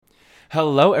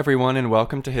Hello, everyone, and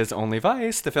welcome to His Only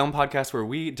Vice, the film podcast where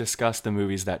we discuss the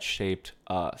movies that shaped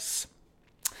us.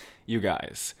 You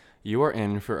guys, you are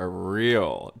in for a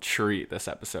real treat this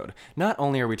episode. Not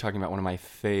only are we talking about one of my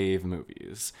fave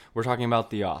movies, we're talking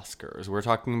about the Oscars, we're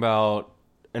talking about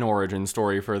an origin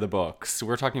story for the books,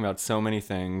 we're talking about so many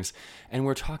things, and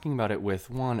we're talking about it with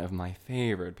one of my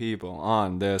favorite people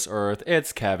on this earth.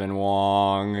 It's Kevin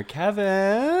Wong.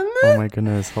 Kevin! Oh my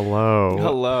goodness, hello.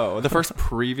 Hello. The first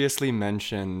previously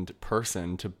mentioned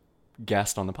person to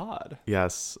guest on the pod.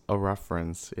 Yes, a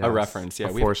reference. Yes. A reference, yeah.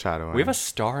 A foreshadowing. We have a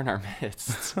star in our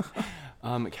midst.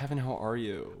 Kevin, how are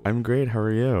you? I'm great, how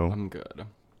are you? I'm good.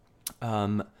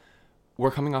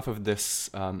 We're coming off of this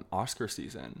Oscar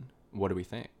season. What do we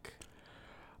think?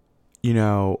 You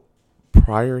know,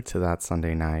 prior to that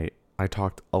Sunday night, I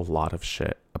talked a lot of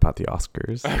shit about the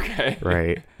Oscars. Okay.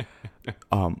 Right?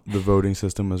 The voting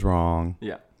system was wrong.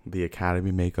 Yeah. The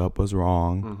Academy makeup was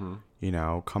wrong. Mm-hmm. You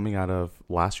know, coming out of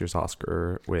last year's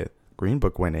Oscar with Green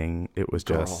Book winning, it was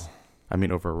just,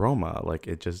 over Roma, like,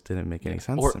 it just didn't make any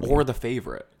sense to me. Or The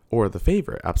Favorite. Or The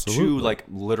Favorite, absolutely. Two, like,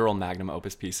 literal magnum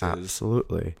opus pieces.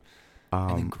 Absolutely.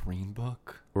 And then Green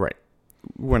Book? Right.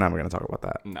 We're not going to talk about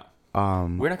that. No.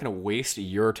 We're not going to waste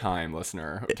your time,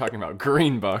 listener, talking about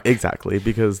Green Book. Exactly,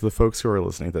 because the folks who are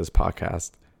listening to this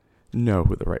podcast know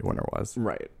who the right winner was.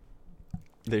 Right.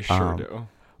 They sure do.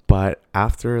 But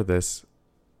after this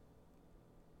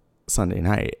Sunday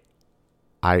night,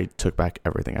 I took back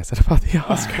everything I said about the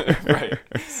Oscar. Right.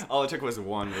 All it took was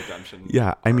one redemption.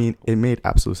 Yeah, I mean, it made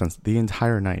absolute sense. The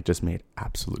entire night just made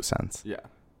absolute sense. Yeah.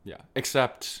 Yeah.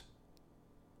 Except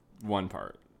one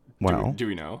part. Well, do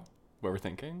we know what we're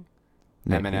thinking?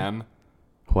 maybe. Eminem?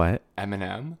 What?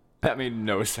 Eminem? That made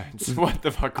no sense. What the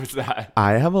fuck was that?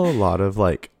 I have a lot of,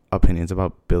 like, opinions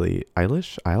about Billie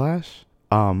Eilish.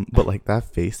 But, like, that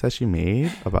face that she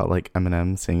made about, like,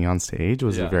 Eminem singing on stage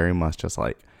was very much just,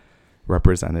 like,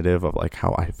 representative of, like,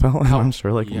 how I felt. And I'm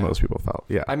sure, like, most people felt.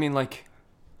 Yeah. I mean, like,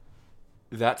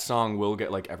 that song will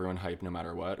get, like, everyone hyped no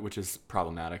matter what, which is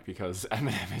problematic because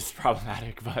Eminem is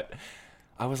problematic. But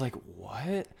I was like,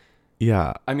 what?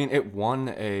 Yeah. I mean, it won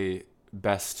a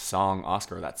Best Song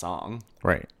Oscar, that song.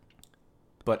 Right.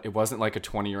 But it wasn't like a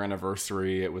 20-year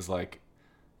anniversary. It was like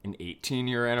an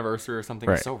 18-year anniversary or something.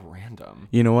 Right. So random.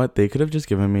 You know what? They could have just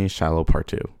given me Shallow Part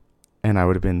 2, and I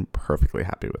would have been perfectly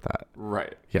happy with that.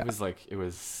 Right. Yeah. It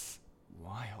was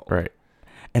wild. Right.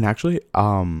 And actually,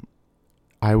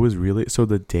 I was really, so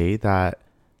the day that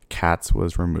Cats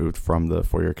was removed from the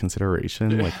For Your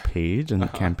Consideration like page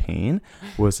and campaign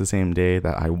was the same day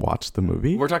that I watched the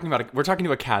movie. We're talking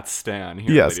to a Cats stan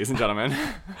here, yes, ladies and gentlemen.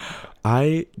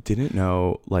 I didn't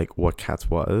know like what Cats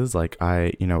was. Like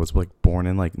I, was like born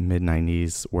in like mid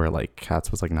 90s where like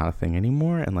Cats was like not a thing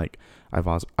anymore, and like I've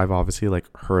obviously like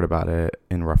heard about it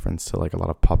in reference to like a lot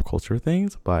of pop culture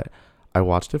things, but I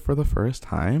watched it for the first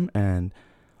time, and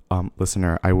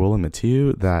listener, I will admit to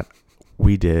you that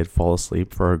we did fall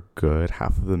asleep for a good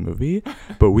half of the movie,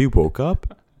 but we woke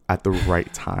up at the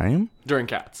right time. During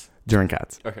Cats.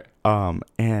 Okay. Okay.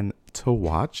 And to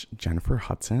watch Jennifer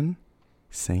Hudson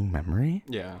sing Memory.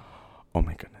 Yeah. Oh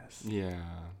my goodness. Yeah.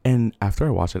 And after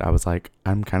I watched it, I was like,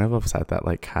 I'm kind of upset that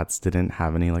like Cats didn't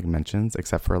have any like mentions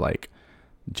except for like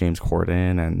James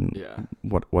Corden and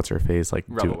what's her face, like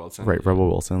Rebel Wilson. Right, Rebel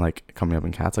Wilson, like coming up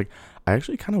in Cats. Like I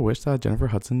actually kind of wish that Jennifer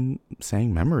Hudson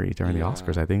sang Memory during the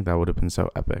Oscars. I think that would have been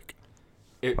so epic.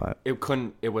 It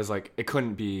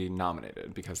couldn't be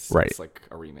nominated because right. It's like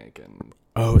a remake and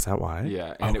is that why?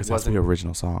 Yeah, and it wasn't the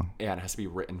original song. Yeah, it has to be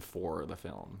written for the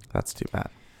film. That's too bad.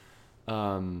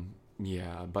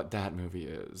 Yeah, but that movie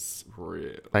is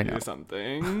really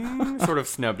something. Sort of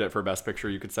snubbed it for Best Picture,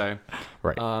 you could say.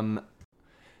 Right.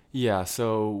 Yeah,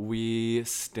 so we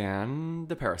stand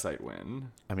the Parasite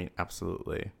win. I mean,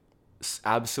 absolutely.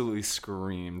 Absolutely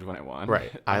screamed when it won.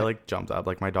 Right. I like jumped up.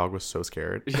 Like my dog was so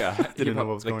scared. Yeah. Didn't know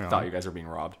what was going on. Thought you guys were being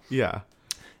robbed. Yeah.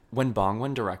 When Bong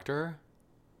won director.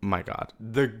 My God.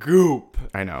 The goop.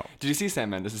 I know. Did you see Sam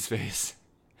Mendes' face?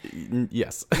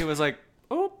 Yes. He was like,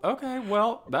 oh, okay,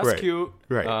 well, that's cute.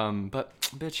 Right. But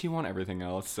bitch, he won everything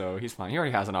else, so he's fine. He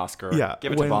already has an Oscar. Yeah.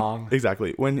 Give it to Bong.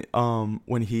 Exactly.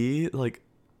 When he like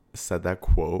said that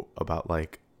quote about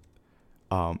like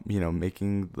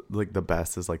making like the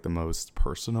best is like the most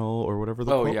personal or whatever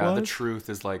the quote was. The truth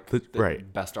is like the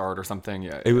best art or something.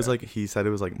 Yeah. It was like he said it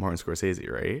was like Martin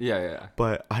Scorsese, right? Yeah.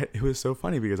 But it was so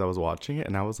funny because I was watching it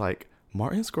and I was like,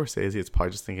 Martin Scorsese is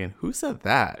probably just thinking, who said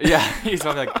that? Yeah, he's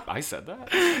probably like, I said that?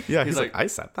 Yeah, he's like, I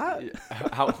said that?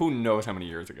 Who knows how many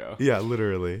years ago? Yeah,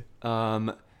 literally.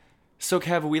 So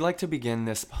Kev, we like to begin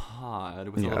this pod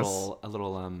with a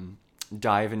little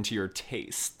dive into your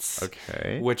tastes.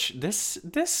 Okay. Which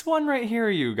this one right here,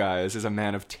 you guys, is a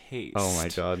man of taste. Oh my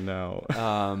god,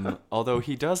 no. Although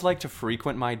he does like to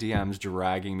frequent my DMs,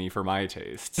 dragging me for my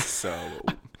tastes. So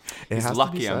he's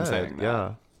lucky I'm saying that.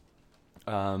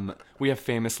 Yeah. We have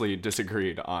famously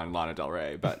disagreed on Lana Del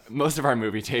Rey, but most of our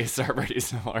movie tastes are pretty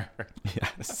similar.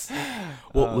 Yes.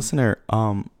 Well, listener,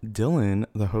 Dylan,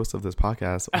 the host of this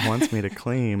podcast, wants me to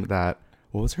claim that,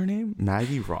 what was her name?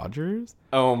 Maggie Rogers?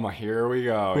 Oh my, here we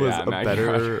go. Was Yeah, a Maggie better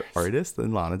Rogers. artist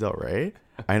than Lana Del Rey?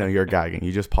 I know you're gagging.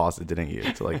 You just paused it, didn't you?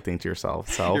 To like think to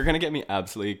yourself. You're gonna get me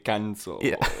absolutely cancelled.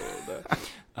 Yeah.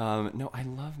 No, I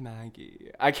love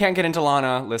Maggie. I can't get into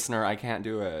Lana, listener. I can't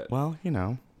do it. Well, you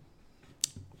know,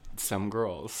 Some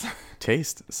girls.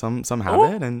 taste. Some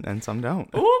have it and some don't.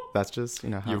 Ooh. That's just, you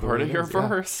know, how You've the heard way it here is, yeah.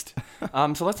 first.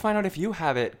 So let's find out if you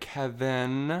have it,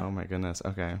 Kevin. Oh my goodness.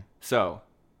 Okay. So,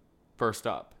 first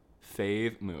up,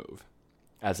 fave move,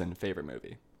 as in favorite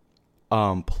movie.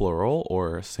 Plural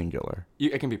or singular?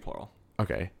 It can be plural.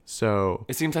 Okay. So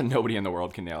It seems that nobody in the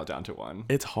world can nail it down to one.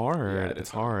 it's hard. Yeah, it is it's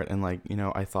hard. And like, you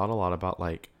know, I thought a lot about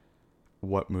like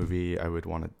what movie I would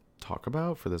want to talk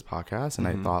about for this podcast. And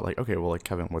I thought like, okay, well, like,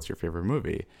 Kevin, what's your favorite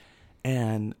movie?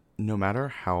 And no matter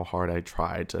how hard I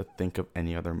tried to think of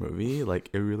any other movie, like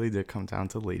it really did come down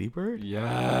to Lady Bird.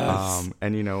 Yes.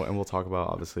 And you know, and we'll talk about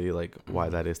obviously like why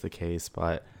that is the case,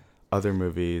 but other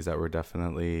movies that were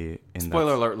definitely in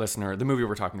Spoiler alert, listener, the movie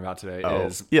we're talking about today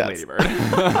is yes. Lady Bird.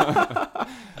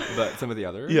 But some of the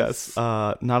others? Yes.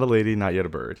 Not a lady, not yet a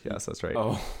bird. Yes, that's right.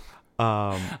 Oh.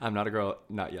 I'm not a girl,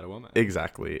 not yet a woman.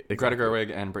 Exactly. Greta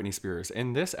Gerwig and Britney Spears.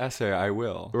 In this essay, I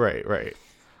will. Right.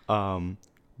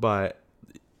 But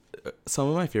some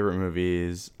of my favorite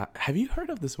movies. Have you heard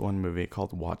of this one movie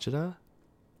called Watchita?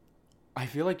 I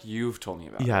feel like you've told me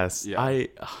about it. Yes. Yeah.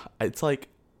 It's like,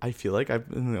 I feel like I've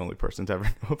been the only person to ever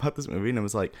know about this movie, and it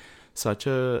was like such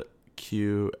a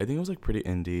cute. I think it was like pretty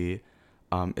indie.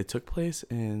 It took place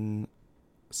in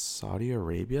Saudi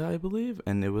Arabia, I believe,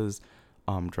 and it was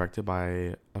directed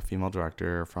by a female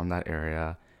director from that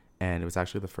area, and it was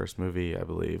actually the first movie, I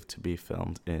believe, to be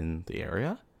filmed in the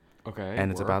area. Okay. And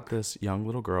it's about this young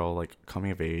little girl like coming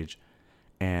of age,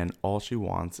 and all she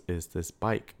wants is this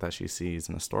bike that she sees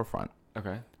in a storefront.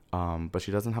 Okay. But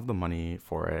she doesn't have the money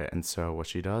for it, and so what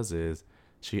she does is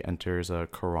she enters a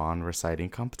Quran reciting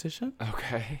competition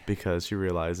Okay. because she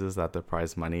realizes that the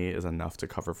prize money is enough to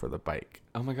cover for the bike.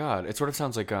 Oh my god. It sort of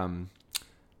sounds like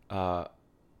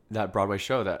that Broadway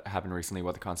show that happened recently,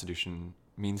 What the Constitution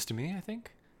Means to Me, I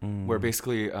think. Where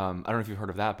basically, I don't know if you've heard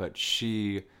of that, but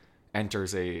she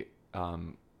enters a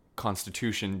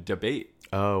constitution debate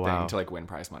Oh, wow. thing to like win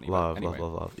prize money. But Love, anyway,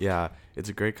 love. Yeah, it's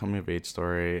a great coming of age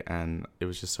story, and it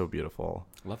was just so beautiful.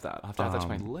 Love that. I'll have to add that to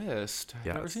my list. I've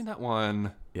never yes. seen that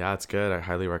one. Yeah, it's good. I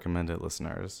highly recommend it,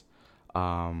 listeners.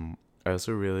 I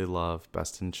also really love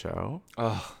Best in Show.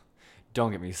 Oh,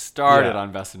 don't get me started Yeah,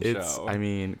 on Best in Show. I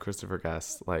mean, Christopher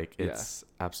Guest, like, it's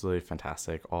absolutely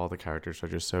fantastic. All the characters are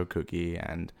just so kooky,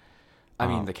 and I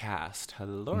mean, the cast.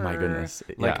 Hello. my goodness,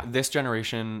 Like yeah. this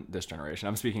generation.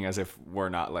 I'm speaking as if we're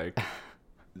not like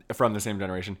from the same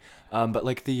generation. But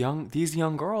like these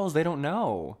young girls, they don't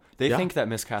know. They Yeah. think that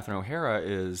Miss Catherine O'Hara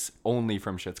is only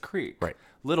from Schitt's Creek. Right.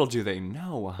 Little do they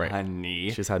know, Right. honey.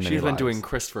 She's had many been lives. doing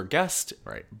Christopher Guest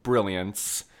Right.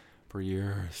 brilliance for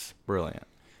years. Brilliant.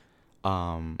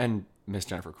 And Miss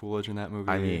Jennifer Coolidge in that movie.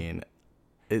 I mean,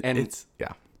 And- it's,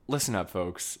 yeah. Listen up,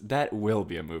 folks. That will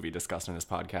be a movie discussed in this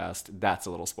podcast. That's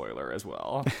a little spoiler as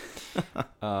well.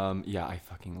 Yeah, I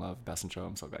fucking love Best in Show.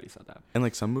 I'm so glad you said that. And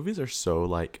like some movies are so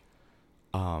like,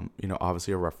 you know,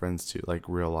 obviously a reference to like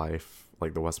real life,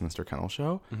 like the Westminster Kennel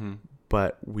Show. Mm-hmm.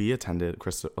 But we attended,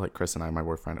 Chris and I, my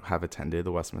boyfriend, have attended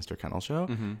the Westminster Kennel Show,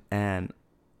 Mm-hmm. and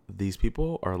these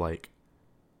people are like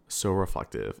so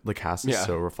reflective. The cast is Yeah.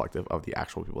 so reflective of the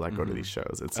actual people that go to these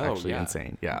shows. It's actually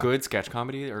insane. Yeah. Good sketch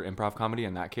comedy or improv comedy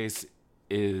in that case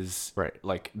is Right.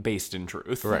 like based in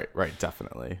truth. Right.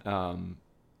 Definitely.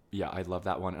 Yeah, I love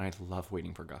that one, and I love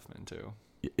Waiting for Guffman too.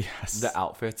 Yes. The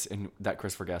outfits that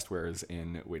Christopher Guest wears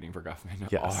in Waiting for Guffman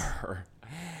Yes. are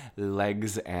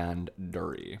legs and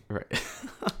dirty. Right.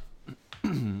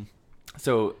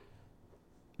 So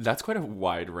that's quite a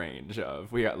wide range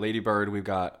of. We got Lady Bird, we've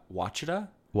got Watchita,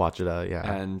 Watch it.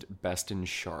 Yeah. and Best in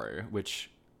Show, which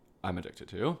I'm addicted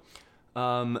to.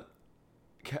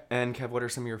 And Kev, what are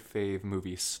some of your fave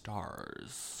movie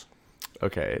stars?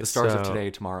 Okay. The stars of so, today,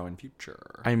 tomorrow, and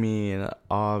future. I mean,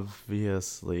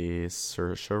 obviously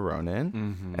Saoirse Ronan,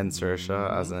 Mm-hmm. and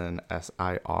Saoirse as in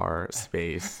SIR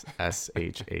space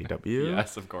SHAW.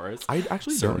 Yes, of course. I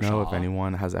actually don't know if Saoirse.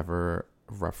 anyone has ever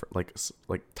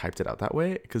typed it out that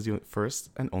way, because the first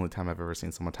and only time I've ever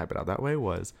seen someone type it out that way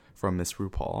was from Miss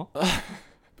RuPaul.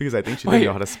 Because I think she didn't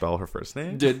know how to spell her first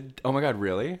name. Oh my god,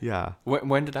 really? Yeah.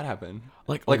 When did that happen?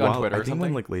 Like on Twitter or I think something?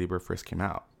 when like Lady Bird first came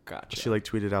out. Gotcha. She like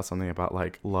tweeted out something about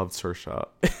like loved Saoirse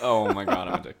Oh my god,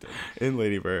 I'm addicted. in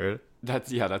Lady Bird.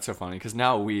 That's so funny because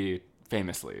now we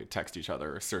famously text each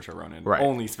other Saoirse Ronan, Right.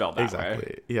 only spelled that Exactly.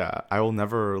 way. Yeah. I will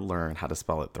never learn how to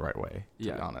spell it the right way,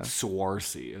 to be honest.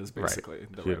 Swarzy is basically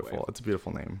the Beautiful. right way. It's a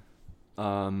beautiful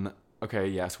name. Okay,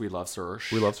 yes, we love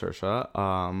Saoirse. We love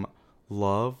Saoirse.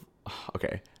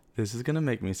 Okay, this is gonna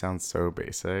make me sound so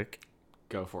basic.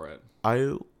 Go for it.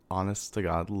 I, honest to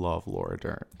God, love Laura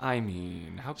Dern. I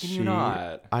mean, how can you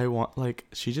not?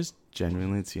 She just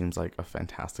genuinely seems like a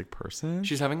fantastic person.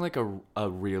 She's having like a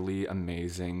really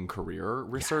amazing career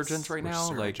resurgence right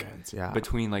now. Like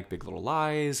between like Big Little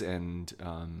Lies and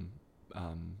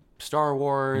Star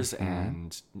Wars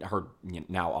and her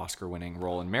now Oscar-winning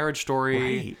role in Marriage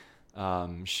Story.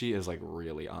 Right. She is like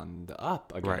really on the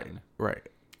up again. Right.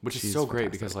 Which is so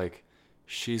great because like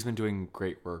she's been doing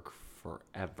great work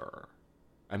forever.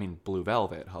 I mean, Blue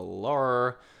Velvet,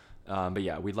 hello. But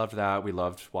yeah, we loved that. We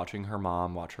loved watching her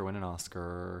mom watch her win an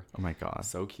Oscar. Oh my god,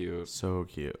 so cute. So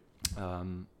cute.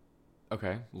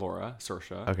 Okay, Laura,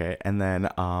 Saoirse. Okay, and then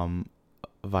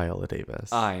Viola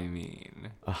Davis. I mean,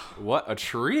 what a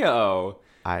trio.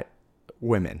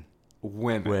 Women.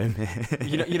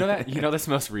 You know this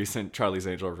most recent Charlie's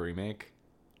Angels remake?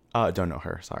 Don't know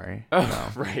her, sorry. Oh,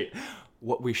 no. Right.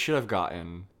 What we should have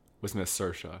gotten was Miss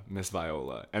Saoirse, Miss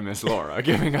Viola, and Miss Laura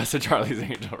giving us a Charlie's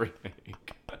Angel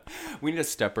remake. We need a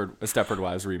Stepford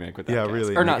Wives remake with that cast.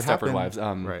 Really. Or not Stepford Wives.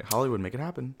 Right. Hollywood, make it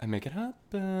happen. And make it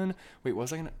happen. Wait, what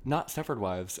was I gonna... Not Stepford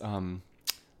Wives.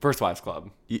 First Wives Club.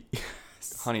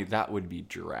 Yes. Honey, that would be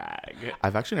drag.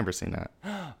 I've actually never seen that.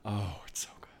 Oh, it's so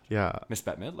good. Yeah. Miss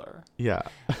Bette Midler. Yeah.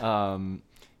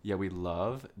 Yeah, we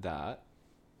love that.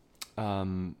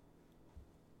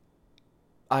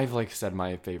 I've like said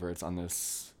my favorites on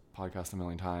this podcast a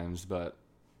million times, but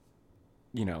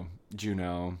you know,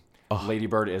 Juno, Lady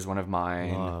Bird is one of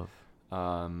mine.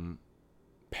 Love.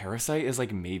 Parasite is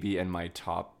like maybe in my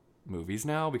top movies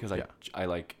now because I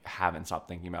like haven't stopped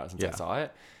thinking about it since I saw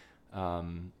it.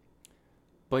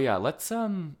 But yeah, let's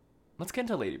get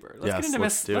into Lady Bird. Let's get into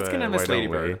Miss Lady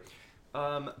Bird.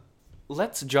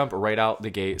 Let's jump right out the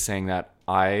gate saying that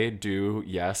I do,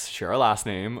 yes, share a last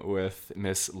name with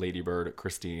Miss Lady Bird,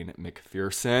 Christine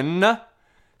McPherson.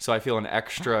 So I feel an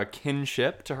extra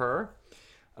kinship to her.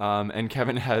 And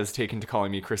Kevin has taken to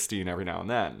calling me Christine every now and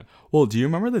then. Well, do you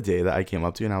remember the day that I came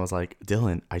up to you and I was like,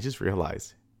 Dylan, I just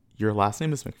realized your last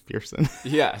name is McPherson?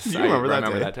 Yes. Do you remember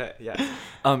that day? Yes.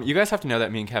 You guys have to know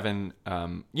that me and Kevin,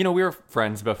 we were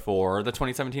friends before the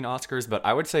 2017 Oscars, but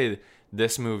I would say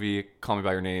this movie, Call Me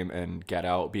By Your Name, and Get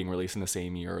Out being released in the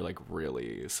same year, like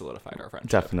really solidified our friendship.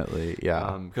 Definitely,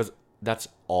 yeah. Because that's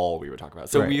all we would talk about.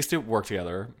 So we used to work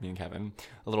together, me and Kevin,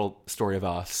 a little story of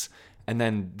us. And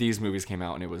then these movies came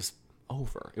out and it was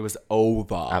over. It was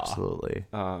over. Absolutely.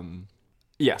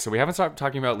 Yeah, so we haven't stopped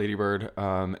talking about Lady Bird.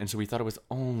 And so we thought it was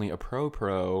only a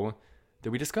pro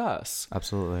that we discuss.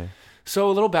 Absolutely. So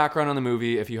a little background on the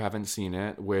movie if you haven't seen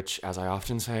it, which, as I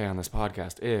often say on this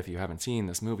podcast, if you haven't seen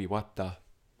this movie, what the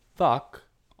fuck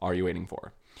are you waiting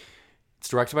for? It's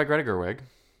directed by Greta Gerwig,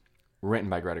 written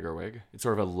by Greta Gerwig. It's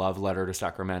sort of a love letter to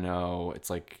Sacramento.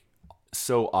 It's like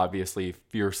so obviously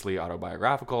fiercely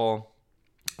autobiographical.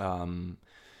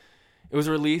 It was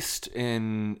released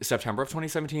in September of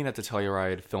 2017 at the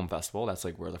Telluride Film Festival. That's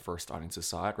like where the first audiences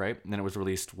saw it, right? And then it was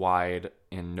released wide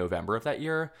in November of that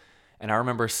year. And I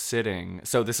remember sitting...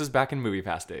 So this is back in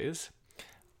MoviePass days.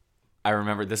 I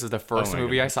remember this is the first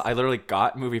movie I saw. I literally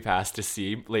got MoviePass to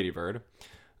see Lady Bird.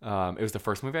 It was the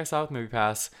first movie I saw with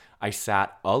MoviePass. I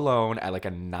sat alone at like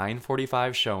a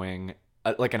 9:45 showing,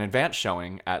 like an advanced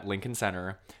showing at Lincoln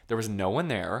Center. There was no one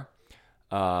there.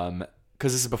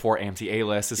 Because this is before AMC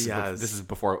A-List. This is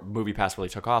before MoviePass really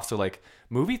took off. So like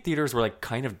movie theaters were like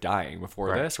kind of dying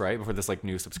before this, right? Before this like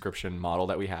new subscription model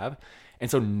that we have.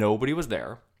 And so nobody was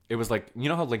there. It was like, you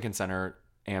know how Lincoln Center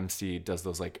AMC does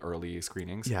those like early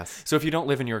screenings? Yes. So if you don't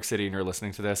live in New York City and you're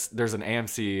listening to this, there's an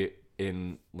AMC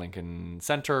in Lincoln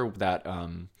Center that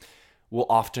will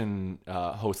often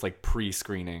host like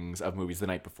pre-screenings of movies the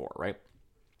night before, right?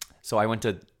 So I went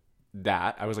to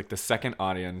that. I was like the second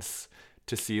audience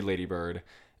to see Lady Bird,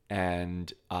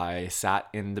 and I sat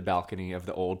in the balcony of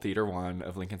the old Theater 1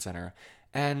 of Lincoln Center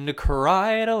and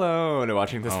cried alone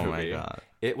watching this movie. Oh my God.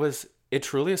 It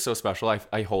truly is so special.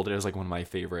 I hold it as like one of my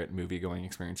favorite movie going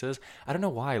experiences. I don't know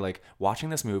why, like watching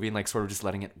this movie and like sort of just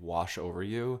letting it wash over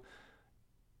you.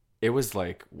 It was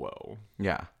like, whoa.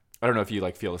 Yeah. I don't know if you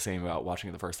like feel the same about watching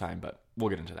it the first time, but we'll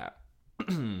get into that.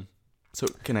 So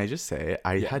can I just say,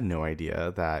 I Yeah. had no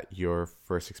idea that your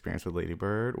first experience with Lady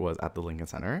Bird was at the Lincoln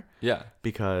Center, Yeah.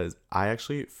 because I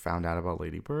actually found out about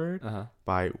Lady Bird Uh-huh.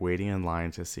 by waiting in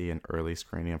line to see an early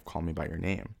screening of Call Me by Your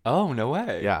Name. Oh, no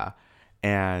way. Yeah.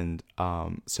 And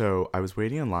so I was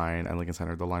waiting in line at Lincoln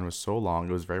Center. The line was so long.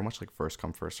 It was very much like first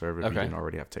come, first serve if you Okay. didn't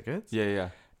already have tickets. Yeah, yeah.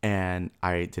 And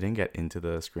I didn't get into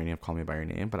the screening of Call Me by Your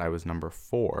Name, but I was number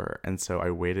 4. And so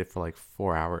I waited for like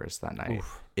 4 hours that night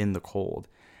in the cold.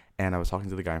 And I was talking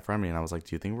to the guy in front of me and I was like,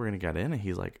 do you think we're going to get in? And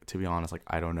he's like, to be honest, like,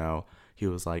 I don't know. He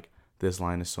was like, this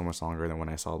line is so much longer than when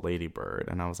I saw Lady Bird.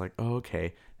 And I was like, oh,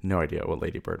 okay. No idea what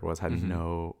Lady Bird was. Had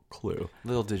no clue.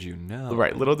 Little did you know.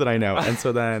 Right. Little did I know. And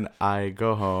so then I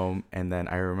go home and then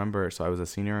I remember, so I was a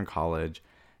senior in college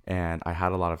and I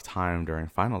had a lot of time during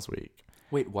finals week.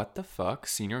 Wait, what the fuck?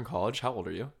 Senior in college? How old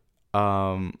are you?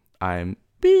 I'm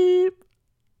beep.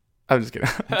 I'm just kidding.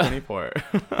 I'm 24.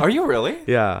 Are you really?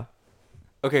 Yeah.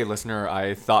 Okay, listener,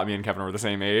 I thought me and Kevin were the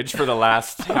same age for the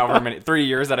last however many 3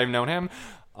 years that I've known him.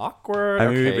 Awkward. I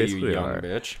mean, we okay, you basically young are.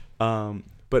 bitch.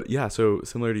 But yeah, so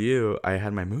similar to you, I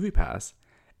had my movie pass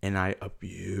and I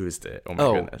abused it. Oh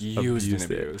my goodness. Used and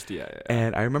Abused it. abused. Yeah, yeah.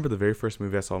 And I remember the very first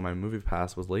movie I saw on my movie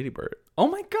pass was Lady Bird. Oh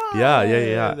my god.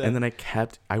 Yeah. And then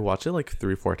I watched it like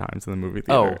 3-4 times in the movie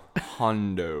theater. Oh,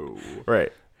 Hondo.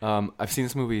 Right. I've seen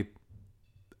this movie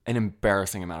an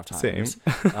embarrassing amount of times.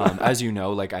 Same. As you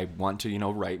know, like I want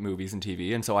to, write movies and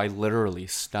TV, and so I literally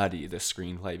study the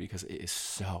screenplay because it is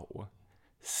so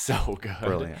good.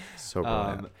 Brilliant. So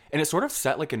brilliant. And it sort of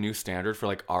set like a new standard for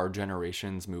like our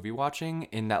generation's movie watching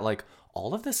in that like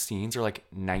all of the scenes are like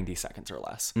 90 seconds or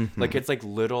less. Like it's like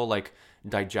little like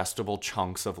digestible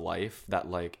chunks of life that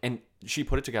like, and she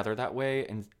put it together that way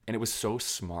and it was so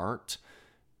smart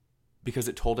because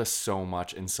it told us so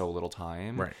much in so little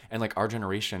time. Right. And like our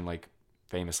generation like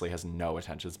famously has no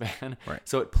attention span. Right.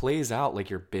 So it plays out like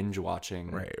you're binge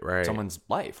watching Right. someone's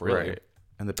life, really. Right.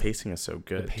 And the pacing is so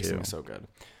good. The pacing too. is so good.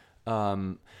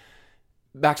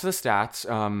 Back to the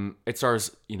stats. It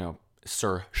stars,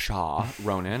 Sir Shah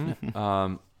Ronan,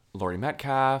 Laurie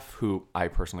Metcalf, who I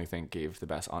personally think gave the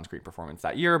best on-screen performance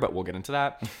that year, but we'll get into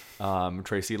that.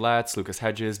 Tracy Letts, Lucas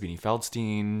Hedges, Beanie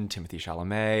Feldstein, Timothy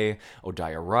Chalamet,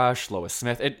 Odia Rush, Lois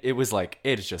Smith.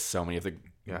 It's just so many of the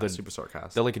superstar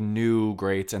cast. the like new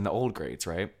greats and the old greats,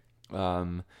 right?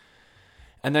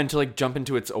 And then to like jump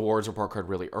into its awards report card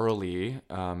really early,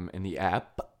 in the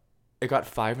ep, it got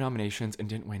 5 nominations and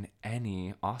didn't win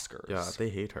any Oscars. Yeah, they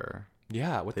hate her.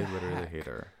 Yeah, what They the literally heck? hate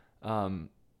her.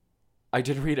 I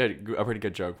did read a pretty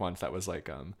good joke once that was like,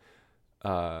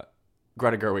 Greta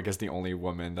Gerwig is the only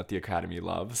woman that the Academy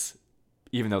loves,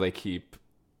 even though they keep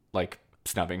like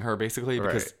snubbing her basically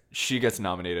because Right. she gets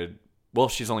nominated. Well,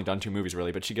 she's only done 2 movies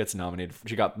really, but she got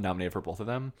nominated for both of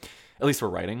them, at least for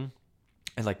writing,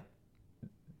 and like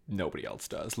nobody else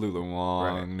does. Lulu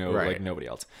Wang, Right. like nobody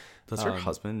else. Does her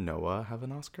husband Noah have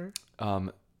an Oscar?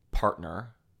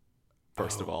 Partner,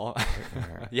 first of all.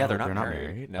 Yeah, they're not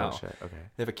married. No. Oh shit. Okay.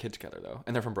 They have a kid together though,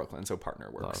 and they're from Brooklyn, so partner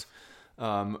works.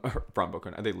 From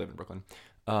Brooklyn, they live in Brooklyn.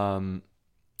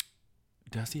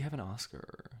 Does he have an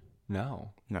Oscar?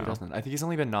 No, No. he doesn't. I think he's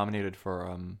only been nominated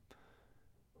for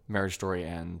Marriage Story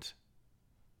and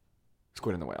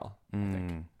Squid and the Whale. I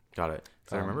think. Got it.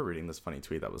 'Cause I remember reading this funny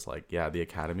tweet that was like, yeah, the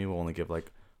Academy will only give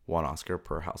like 1 Oscar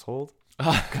per household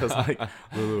because like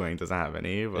Lulu Wang doesn't have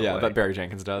any. But Yeah, like, but Barry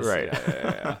Jenkins does. Right.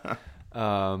 Yeah.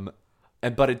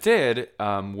 But it did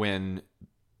win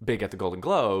big at the Golden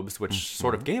Globes, which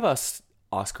sort of gave us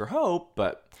Oscar hope,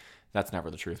 but that's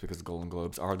never the truth because the Golden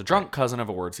Globes are the drunk cousin of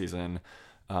award season.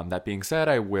 That being said,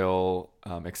 I will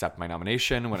accept my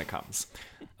nomination when it comes.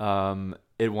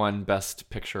 It won Best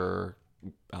Picture,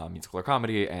 Musical or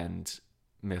Comedy, and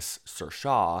Miss Sir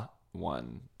Shah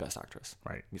won Best Actress,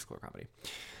 Right. Musical or Comedy.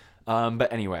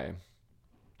 But anyway,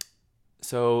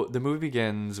 so the movie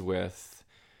begins with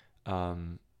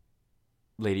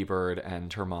Lady Bird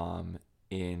and her mom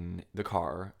in the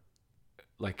car,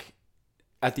 like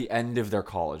at the end of their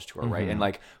college tour, right? And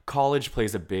like college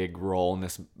plays a big role in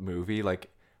this movie. Like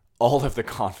all of the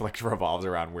conflict revolves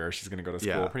around where she's going to go to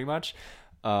school, Yeah. pretty much.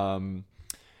 And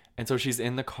so she's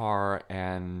in the car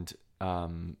and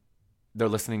they're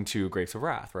listening to Grapes of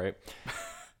Wrath, right?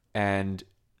 And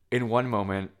in one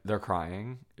moment they're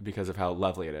crying because of how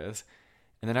lovely it is.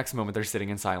 And the next moment they're sitting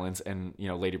in silence and,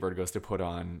 Lady Bird goes to put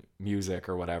on music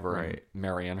or whatever. Right. And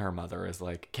Marianne, her mother, is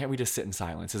like, can't we just sit in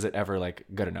silence? Is it ever like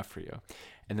good enough for you?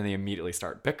 And then they immediately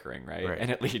start bickering, right? Right. And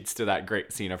it leads to that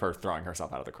great scene of her throwing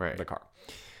herself out of the car.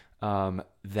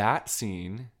 That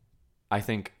scene, I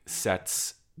think,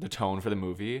 sets the tone for the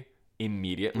movie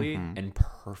immediately and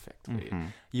perfectly.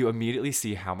 You immediately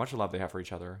see how much love they have for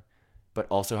each other, but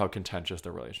also how contentious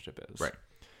their relationship is. Right.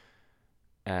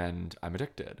 And I'm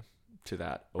addicted to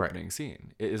that opening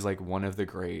scene. It is like one of the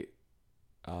great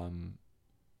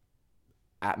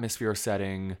atmosphere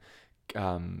setting,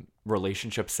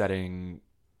 relationship setting,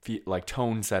 like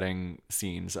tone setting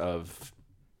scenes of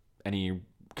any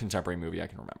contemporary movie I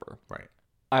can remember. Right.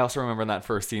 I also remember in that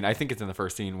first scene, I think it's in the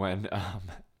first scene when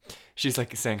she's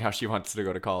like saying how she wants to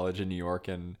go to college in New York,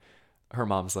 and her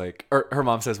mom's like, or her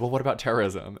mom says, well, what about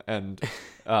terrorism? And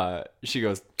she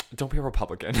goes, don't be a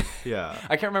Republican. Yeah.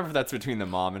 I can't remember if that's between the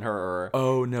mom and her or...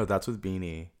 Oh, no, that's with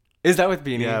Beanie. Is that with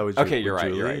Beanie? Yeah, with okay, with you're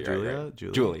right. Julie, You're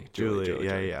right. Julie.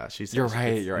 Yeah. She says, you're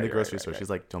right. in the grocery store. She's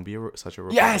like, "Don't be such a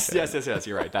Republican." Yes.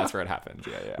 You're right. That's where it happens.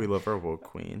 Yeah. We love our woke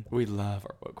queen. We love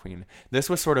our woke queen.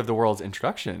 This was sort of the world's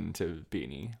introduction to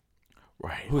Beanie,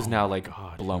 right? Who's now like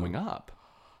blowing up.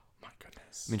 My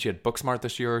goodness. I mean, she had Booksmart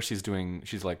this year.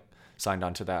 She's like signed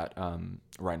on to that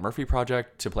Ryan Murphy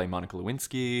project to play Monica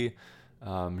Lewinsky.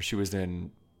 She was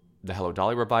in the Hello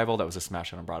Dolly revival. That was a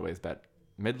smash hit on Broadway with Bette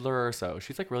Midler. So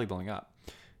she's like really blowing up.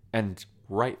 And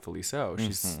rightfully so.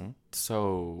 She's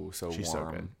so She's warm.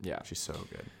 so good. Yeah, she's so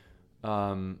good.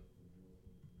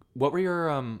 What are your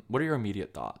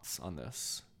immediate thoughts on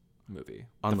this movie?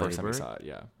 On the first time you Lady saw it,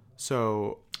 yeah.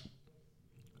 So,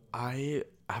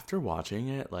 after watching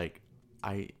it, like,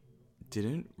 I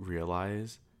didn't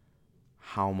realize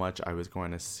how much I was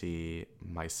going to see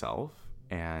myself,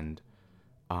 and,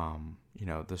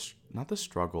 not the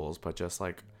struggles, but just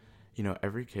like,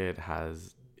 every kid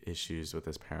has issues with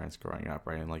his parents growing up,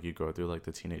 right? And like you go through like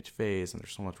the teenage phase, and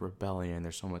there's so much rebellion,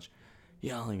 there's so much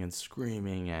yelling and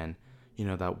screaming, and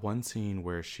that one scene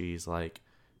where she's like,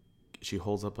 she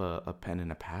holds up a pen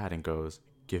and a pad and goes,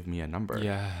 "Give me a number."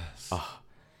 Yes.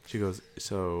 She goes,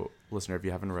 so listener, if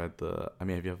you haven't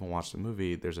watched the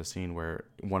movie, there's a scene where,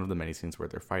 one of the many scenes where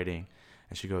they're fighting,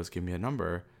 and she goes, "Give me a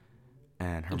number,"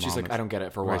 and she's like, "I don't get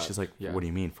it, for what?" Right, she's like, "What do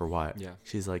you mean, for what?" Yeah.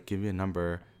 She's like, "Give me a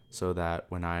number so that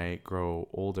when I grow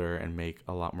older and make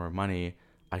a lot more money,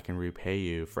 I can repay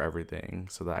you for everything,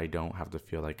 so that I don't have to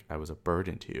feel like I was a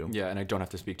burden to you." Yeah, and I don't have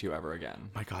to speak to you ever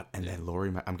again. My God. And then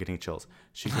Lori, I'm getting chills.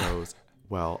 She goes,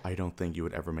 "Well, I don't think you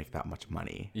would ever make that much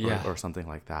money." Yeah. Or something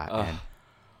like that. And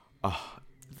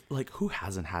like, who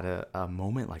hasn't had a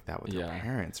moment like that with their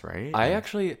parents, right?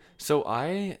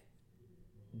 I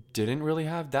didn't really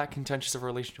have that contentious of a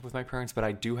relationship with my parents, but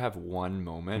I do have one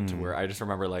moment where I just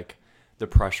remember like the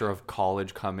pressure of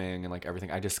college coming and like everything.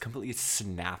 I just completely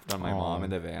snapped on my mom in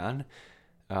the van.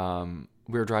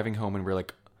 We were driving home and we were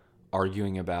like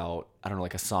arguing about, I don't know,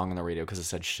 like a song on the radio because it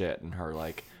said shit, and her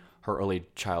early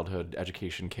childhood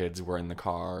education kids were in the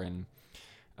car, and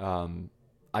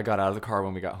I got out of the car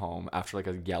when we got home after like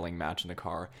a yelling match in the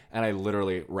car, and I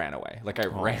literally ran away. Like I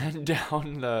ran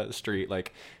down the street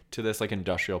like to this like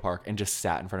industrial park and just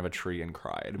sat in front of a tree and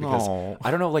cried because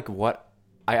I don't know like what.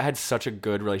 I had such a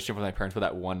good relationship with my parents, but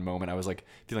that one moment I was like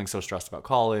feeling so stressed about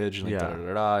college and like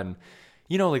and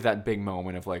like that big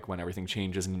moment of like when everything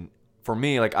changes. And for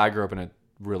me, like I grew up in a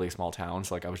really small town,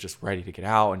 so like I was just ready to get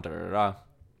out and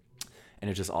and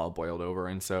it just all boiled over.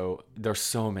 And so there's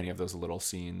so many of those little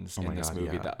scenes in this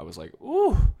movie that I was like,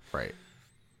 ooh. Right.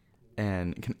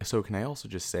 And can I also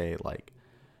just say, like,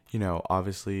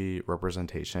 obviously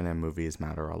representation in movies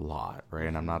matter a lot, right?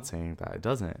 And I'm not saying that it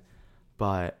doesn't,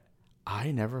 but I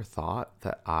never thought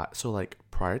that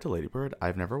prior to Lady Bird,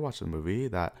 I've never watched a movie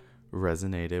that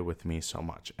resonated with me so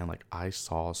much. And like, I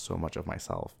saw so much of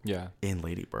myself in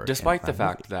Lady Bird. Despite the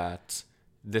fact that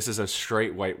this is a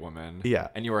straight white woman. Yeah.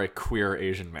 And you are a queer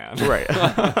Asian man. Right.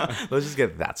 Let's just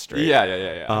get that straight.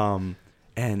 Yeah.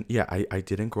 And yeah, I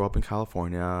didn't grow up in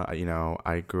California.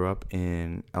 I grew up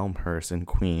in Elmhurst in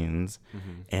Queens,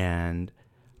 and,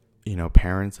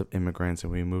 parents of immigrants,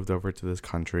 and we moved over to this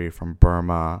country from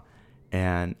Burma,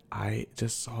 and I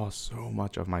just saw so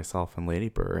much of myself in Lady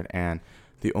Bird, and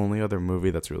the only other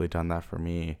movie that's really done that for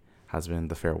me has been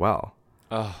The Farewell.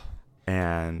 Oh.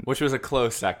 And which was a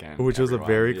close second. Which was a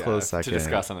very close second to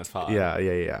discuss on this pod.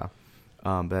 Yeah.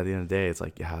 But at the end of the day, it's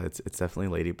like, it's definitely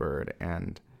Lady Bird.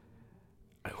 And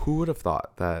who would have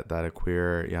thought that a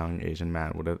queer young Asian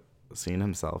man would have seen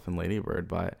himself in Lady Bird?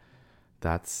 But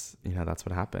that's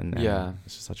what happened. And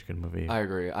it's just such a good movie. I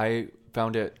agree. I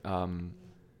found it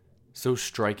so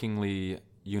strikingly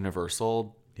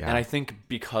universal. Yeah. And I think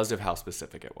because of how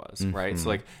specific it was, right? So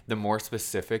like the more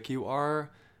specific you are,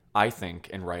 I think,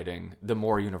 in writing, the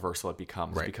more universal it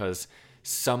becomes, because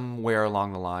somewhere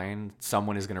along the line,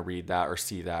 someone is going to read that or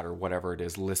see that or whatever it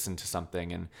is, listen to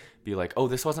something and be like, oh,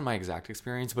 this wasn't my exact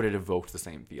experience, but it evoked the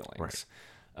same feelings.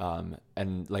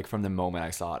 And like from the moment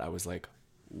I saw it, I was like,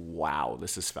 wow,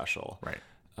 this is special. Right.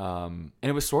 And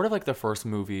it was sort of like the first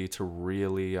movie to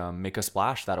really make a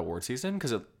splash that award season,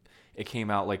 because it came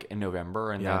out like in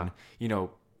November, and then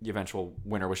the eventual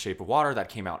winner was Shape of Water that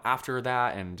came out after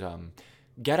that, and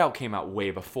Get Out came out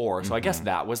way before. So I guess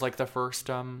that was like the first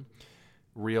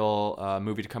real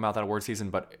movie to come out that award season,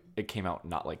 but it came out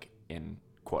not like in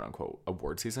quote unquote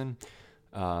award season.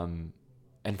 And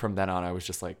from then on, I was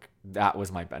just like, that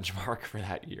was my benchmark for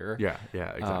that year. Yeah,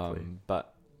 exactly.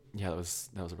 But yeah, that was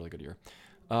a really good year.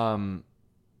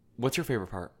 What's your favorite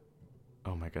part?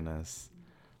 Oh my goodness.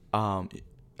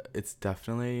 It's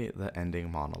definitely the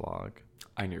ending monologue.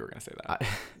 I knew you were gonna say that.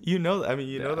 You know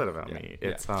that about me.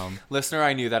 It's listener,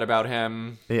 I knew that about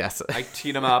him. Yes. I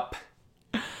teed him up.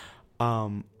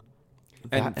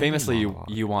 And famously,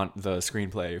 you want the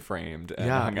screenplay framed and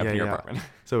hung up in your apartment.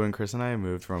 So when Chris and I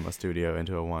moved from a studio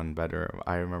into a 1-bedroom,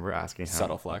 I remember asking him.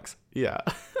 Subtle flex. Yeah.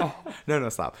 Oh. No,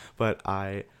 stop. But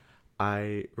I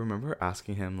remember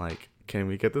asking him, like, can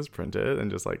we get this printed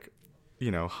and just like,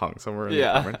 hung somewhere in the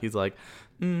apartment? He's like,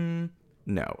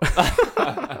 no.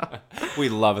 We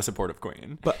love a supportive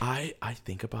queen. But I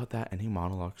think about that ending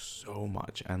monologue so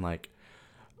much, and like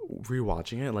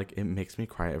rewatching it, like it makes me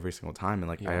cry every single time. And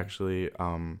like I actually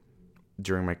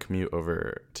during my commute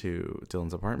over to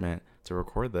Dylan's apartment to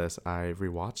record this, I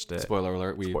rewatched it. Spoiler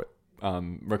alert, we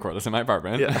record this in my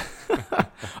apartment. Yeah.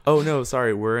 Oh no,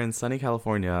 sorry, we're in sunny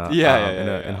California.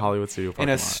 In Hollywood studio in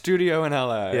a studio in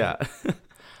LA. Yeah.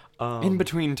 In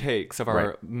between takes of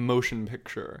our motion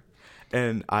picture.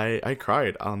 And I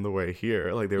cried on the way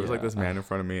here. Like there was like this man in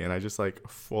front of me, and I just like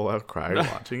full out cried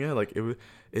watching it. Like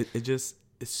it just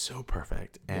is so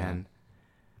perfect. And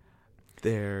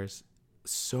there's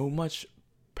so much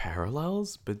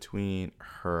parallels between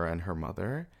her and her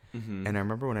mother. Mm-hmm. And I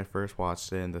remember when I first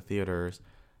watched it in the theaters,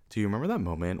 do you remember that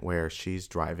moment where she's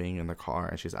driving in the car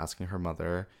and she's asking her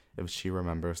mother if she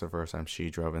remembers the first time she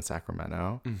drove in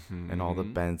Sacramento, and all the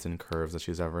bends and curves that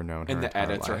she's ever known. And the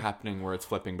edits are happening where it's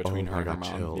flipping between her and her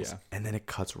mom. Chills. Yeah. And then it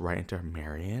cuts right into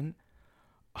Marion.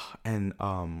 And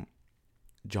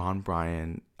John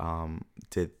Bryan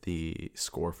did the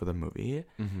score for the movie.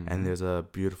 Mm-hmm. And there's a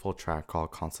beautiful track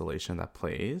called Constellation that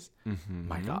plays. Mm-hmm.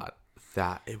 My God,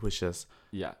 it was just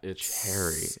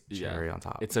it's cherry on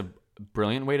top. It's a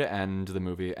brilliant way to end the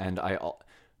movie. And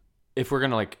if we're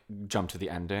gonna like jump to the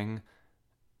ending,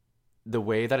 the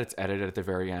way that it's edited at the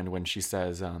very end when she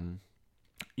says,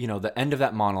 the end of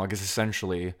that monologue is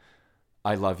essentially,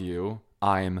 I love you,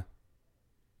 I'm ...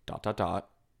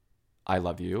 I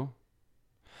love you.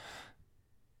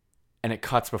 And it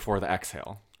cuts before the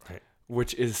exhale, right?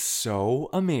 Which is so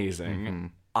amazing. Mm-hmm.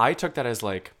 I took that as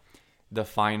like the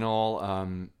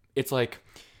final, it's like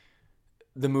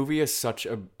the movie is such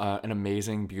an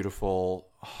amazing, beautiful,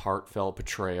 heartfelt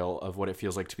portrayal of what it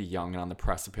feels like to be young and on the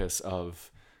precipice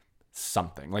of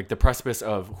something, like the precipice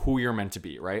of who you're meant to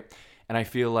be, right? And I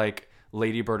feel like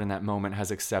Lady Bird in that moment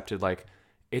has accepted, like,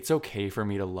 it's okay for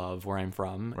me to love where I'm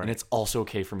from, and it's also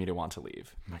okay for me to want to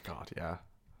leave. Oh my God, yeah.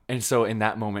 And so in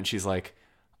that moment, she's like,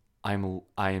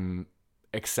 I'm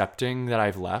accepting that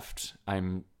I've left.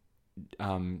 I'm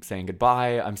saying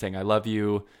goodbye. I'm saying I love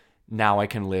you. Now I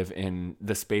can live in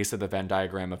the space of the Venn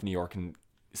diagram of New York and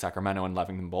Sacramento and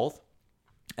loving them both.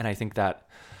 And I think that,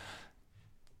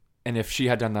 and if she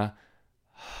had done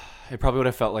it probably would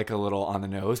have felt like a little on the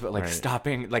nose, but like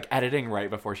stopping, like editing right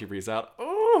before she breathes out.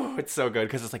 Oh, it's so good.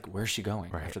 Cause it's like, where's she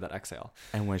going after that exhale?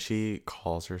 And when she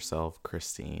calls herself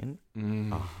Christine,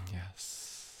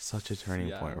 yes, such a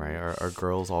turning point, right? Our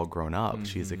girl's all grown up. Mm-hmm.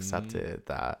 She's accepted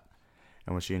that.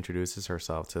 And when she introduces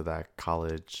herself to that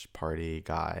college party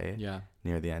guy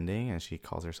near the ending, and she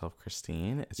calls herself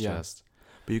Christine, it's just,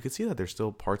 but you could see that there's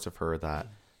still parts of her that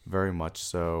very much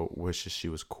so wishes she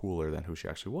was cooler than who she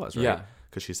actually was, right? Yeah.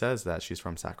 Because she says that she's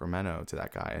from Sacramento to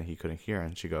that guy, and he couldn't hear,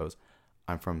 and she goes,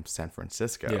 I'm from San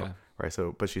Francisco, right?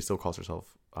 So, but she still calls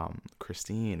herself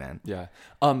Christine, and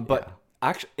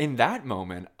actually, in that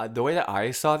moment, the way that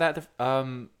I saw that,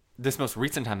 this most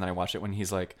recent time that I watched it, when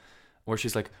he's like, where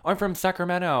she's like, oh, I'm from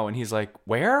Sacramento, and he's like,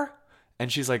 where?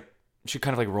 And she's like, she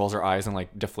kind of like rolls her eyes and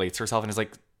like deflates herself and is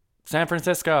like, San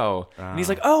Francisco. And he's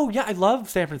like, oh yeah, I love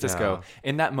San Francisco.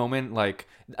 In that moment, like,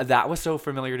 that was so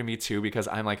familiar to me too, because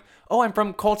I'm like, oh, I'm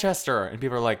from Colchester, and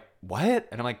people are like, what?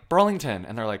 And I'm like, Burlington,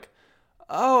 and they're like,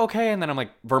 oh, okay. And then I'm like,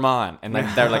 Vermont, and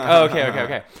then they're like, oh,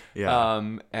 okay.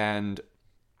 And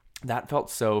that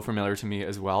felt so familiar to me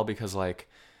as well, because like,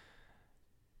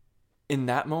 in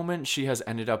that moment, she has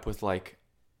ended up with like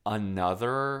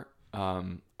another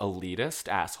elitist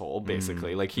asshole,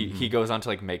 basically. Like he goes on to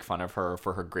like make fun of her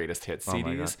for her greatest hits Oh my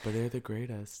God. CDs. But they're the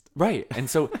greatest. Right. And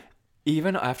so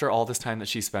even after all this time that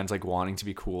she spends like wanting to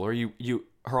be cooler,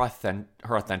 her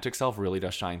authentic self really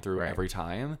does shine through Right. every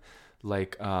time.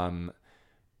 Like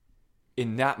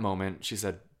in that moment she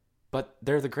said, but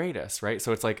they're the greatest, right?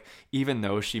 So it's like, even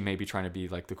though she may be trying to be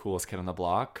like the coolest kid on the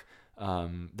block,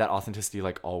 that authenticity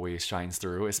like always shines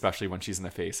through, especially when she's in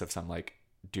the face of some like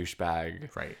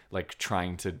douchebag, Right. like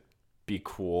trying to be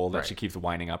cool that Right. she keeps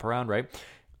winding up around, right?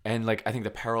 And like I think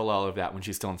the parallel of that when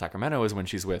she's still in Sacramento is when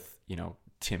she's with, you know,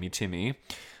 Timmy,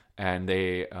 and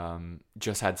they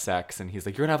just had sex, and he's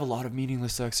like, you're gonna have a lot of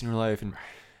meaningless sex in your life, and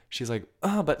she's like,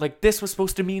 oh, but like this was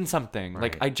supposed to mean something. Right.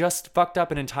 Like I just fucked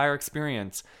up an entire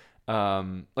experience.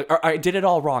 Or I did it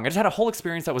all wrong. I just had a whole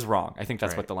experience that was wrong. I think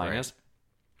that's Right, what the line right. is.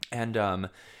 And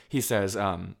he says,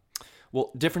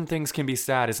 well, different things can be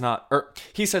sad. It's not, or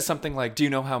he says something like, do you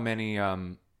know how many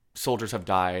soldiers have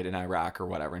died in Iraq or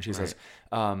whatever? And she says,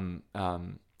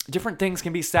 different things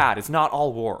can be sad. It's not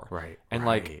all war. Right. And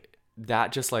right. like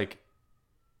that just like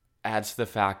adds to the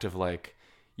fact of like,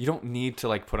 you don't need to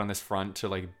like put on this front to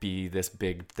like be this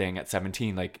big thing at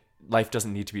 17. Like life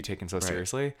doesn't need to be taken so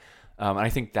seriously. And I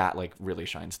think that like really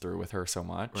shines through with her so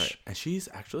much. Right. And she's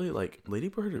actually like, Lady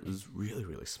Bird is really,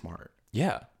 really smart.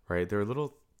 Yeah. Right. There are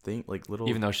little thing like little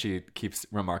Even though she keeps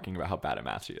remarking about how bad at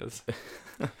math she is.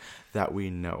 that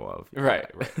we know of. Right.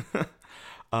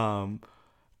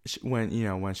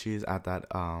 When she's at that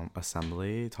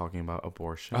assembly talking about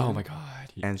abortion. Oh my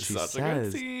God. And she Such a good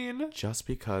says, scene. just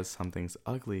because something's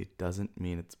ugly doesn't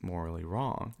mean it's morally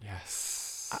wrong.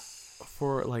 Yes.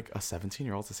 For like a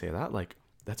 17-year-old to say that, like,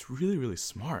 that's really, really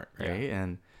smart, right? Yeah.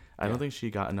 And I don't think she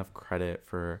got enough credit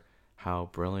for how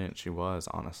brilliant she was,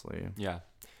 honestly. Yeah.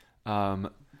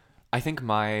 I think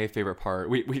my favorite part,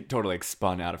 we totally like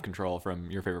spun out of control from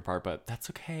your favorite part, but that's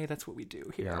okay. That's what we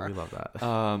do here. Yeah, we love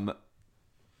that.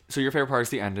 So your favorite part is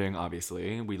the ending,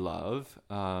 obviously. We love.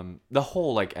 The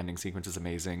whole like ending sequence is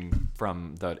amazing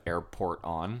from the airport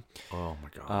on. Oh my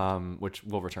God. Which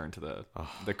we'll return to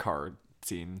the car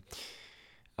scene.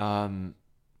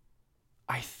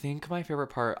 I think my favorite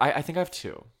part, I think I have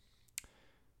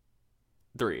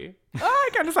three. I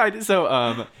can't decide.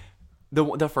 So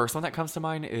the first one that comes to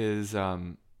mind is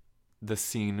the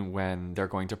scene when they're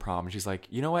going to prom and she's like,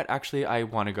 you know what, actually I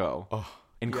want to go.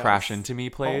 And yes. Crash Into Me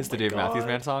plays, Oh the my Dave Matthews God.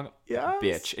 Band song. Yes.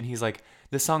 Bitch. And he's like,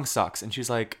 this song sucks. And she's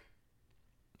like,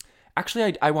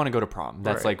 actually I want to go to prom.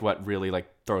 That's Right. like what really like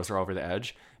throws her over the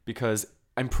edge, because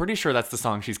I'm pretty sure that's the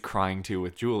song she's crying to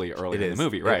with Julie early It in is. the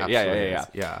movie, It right? absolutely Yeah. is.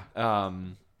 Yeah.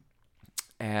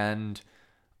 And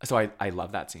so I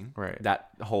love that scene. Right. That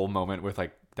whole moment with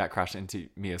like that Crash Into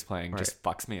Me is playing Right. just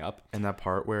fucks me up. And that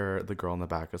part where the girl in the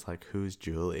back is like, who's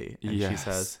Julie? And she Yes.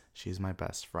 says, she's my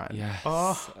best friend. Yes.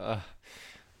 Oh.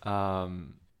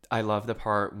 I love the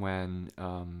part when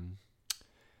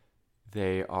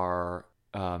they are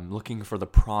looking for the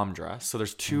prom dress. So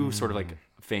there's two sort of like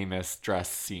famous dress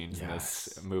scenes in this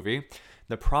Yes. movie.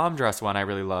 The prom dress one I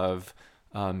really love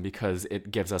because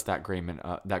it gives us that great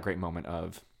moment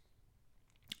of,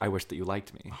 I wish that you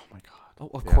liked me. Oh my God. Oh,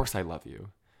 of Yeah. course I love you.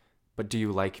 But do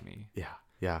you like me? Yeah.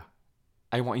 Yeah.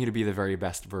 I want you to be the very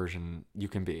best version you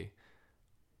can be.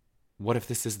 What if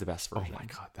this is the best version? Oh my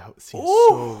God. That seems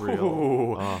so real.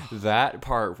 Ooh, Oh. that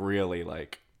part really,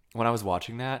 like, when I was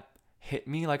watching that, hit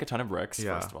me like a ton of bricks,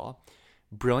 Yeah. first of all.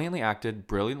 Brilliantly acted,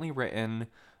 brilliantly written.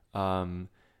 And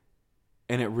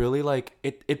it really, like,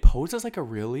 it poses, like, a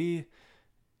really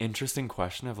interesting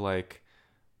question of, like,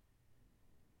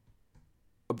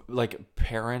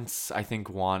 parents, I think,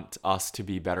 want us to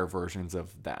be better versions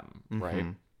of them, right?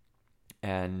 Mhm.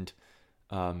 And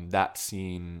that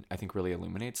scene, I think, really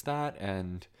illuminates that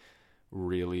and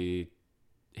really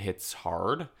hits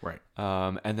hard. Right.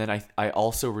 And then I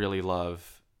also really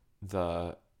love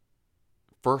the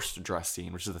first dress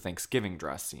scene, which is the Thanksgiving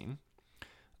dress scene.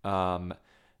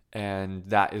 And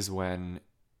that is when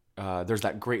there's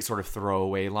that great sort of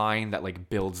throwaway line that like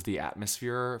builds the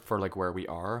atmosphere for like where we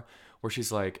are, where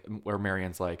she's like, where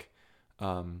Marianne's like,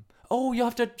 oh, you'll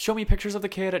have to show me pictures of the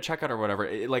kid at checkout or whatever.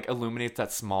 It like illuminates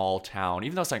that small town,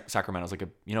 even though Sacramento's like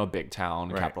a big town,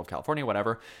 Right. capital of California,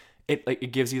 whatever.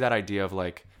 It gives you that idea of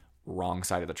like wrong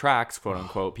side of the tracks, quote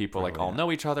unquote. People like all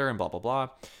know each other and blah blah blah.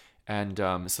 And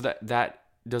so that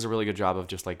does a really good job of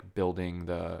just like building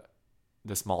the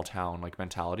small town like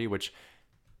mentality, which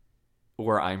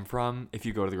where I'm from, if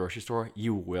you go to the grocery store,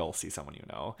 you will see someone you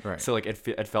know. Right. So like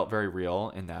it felt very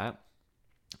real in that.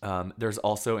 There's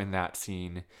also in that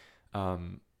scene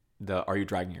the "Are you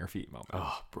dragging your feet" moment.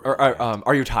 Oh, Or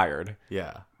are you tired?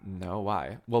 yeah. No,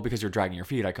 why? Well, because you're dragging your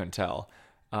feet. I couldn't tell.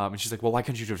 And she's like, well, why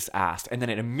couldn't you just ask? And then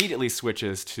it immediately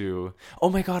switches to, oh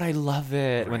my God, I love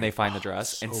it when they find the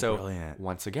dress. So and so brilliant.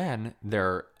 once again,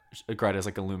 Greta's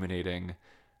like illuminating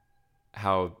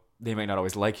how they might not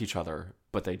always like each other,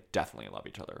 but they definitely love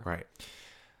each other. Right.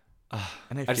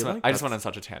 And I just went on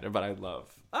such a tangent, but I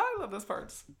love those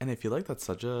parts. And I feel like that's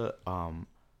such a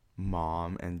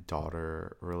mom and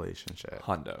daughter relationship.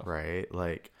 Hundo. Right?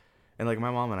 Like, and like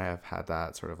my mom and I have had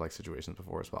that sort of like situations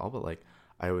before as well, but like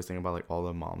I always think about like all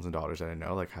the moms and daughters that I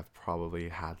know like have probably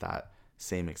had that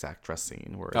same exact dress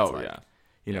scene where it's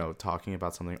you know, talking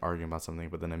about something, arguing about something,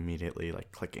 but then immediately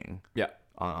like clicking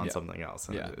on something else.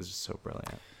 And it's just so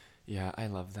brilliant. Yeah, I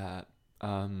love that.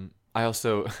 I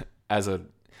also, as a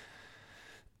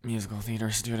musical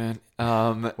theater student,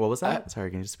 what was that?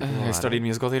 Sorry, can you just speak a little I studied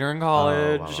musical theater in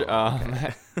college.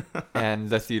 Okay. And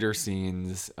the theater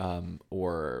scenes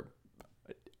were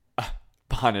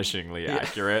punishingly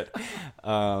accurate.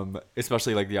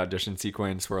 Especially like the audition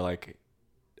sequence where like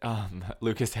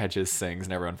Lucas Hedges sings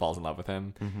and everyone falls in love with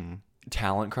him. Mm-hmm.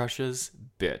 Talent crushes,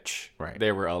 bitch. Right.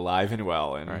 They were alive and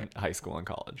well in high school and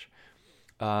college.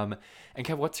 And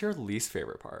Kev, what's your least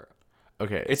favorite part?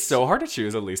 Okay. It's so hard to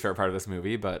choose a least favorite part of this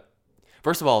movie, but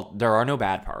first of all, there are no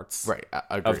bad parts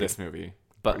of this movie,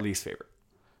 but least favorite.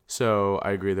 So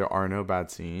I agree, there are no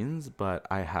bad scenes, but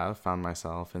I have found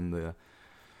myself in the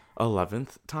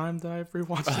 11th time that I've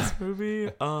rewatched this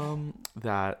movie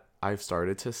that I've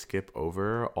started to skip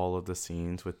over all of the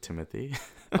scenes with Timothy.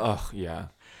 Oh, yeah.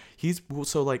 He's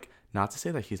so like, not to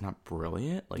say that he's not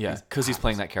brilliant. Like, yeah, because he's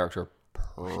playing that character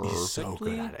perfectly. He's so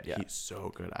good at it. Yeah. He's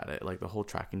so good at it. Like the whole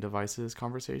tracking devices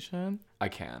conversation. I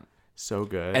can't. So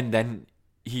good. And then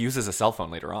he uses a cell phone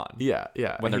later on. Yeah.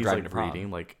 When they're driving like to prom.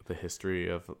 reading like the history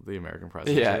of the American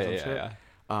president. Yeah.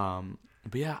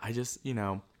 But yeah, I just, you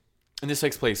know. And this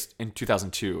takes place in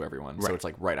 2002, everyone. So it's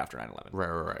like right after 9/11.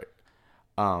 Right.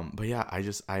 But yeah,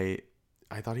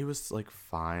 I thought he was like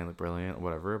fine, like brilliant,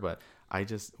 whatever. But I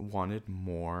just wanted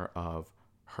more of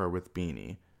her with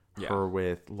Beanie, her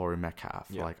with Laurie Metcalf.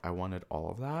 Yeah. Like I wanted all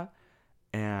of that.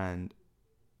 And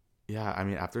yeah, I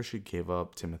mean, after she gave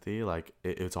up Timothy, like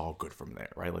it's all good from there,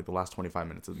 right? Like the last 25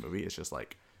 minutes of the movie is just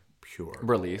like pure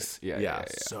release. Gold. Yeah,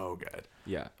 so good.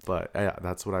 Yeah. But yeah,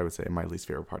 that's what I would say my least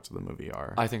favorite parts of the movie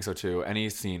are. I think so too. Any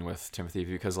scene with Timothy,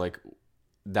 because like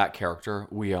that character,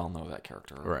 we all know that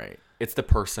character. Right. It's the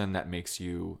person that makes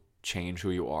you change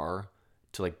who you are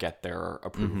to like get their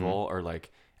approval or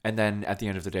like, and then at the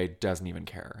end of the day doesn't even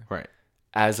care. Right.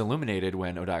 As illuminated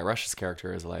when Odia Rush's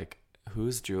character is like,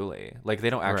 who's Julie? Like they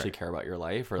don't actually care about your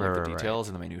life or like the details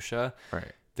and the minutia.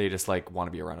 Right. They just like want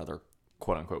to be around other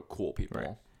quote unquote cool people.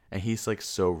 Right. And he's like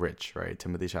so rich, right?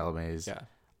 Timothy Chalamet's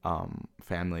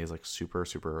family is like super,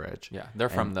 super rich. Yeah. They're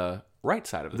from the right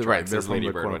side of the tracks. They're from Lady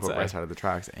the Bird quote would unquote say. right side of the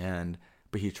tracks.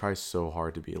 But he tries so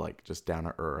hard to be like just down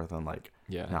to earth and like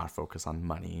not focus on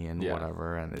money and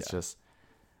whatever. And it's just,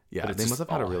 they must have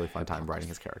had a really fun time writing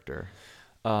his character.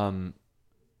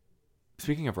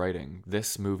 Speaking of writing,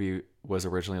 this movie was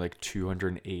originally like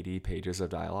 280 pages of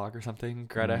dialogue or something.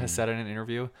 Greta has said in an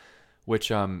interview,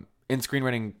 which in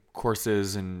screenwriting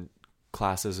courses and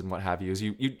classes and what have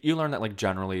you learn that like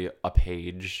generally a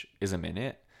page is a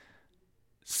minute.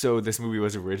 So this movie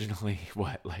was originally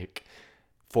like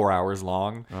 4 hours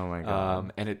long. Oh my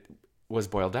god! And it was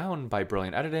boiled down by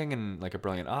brilliant editing and like a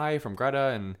brilliant eye from Greta.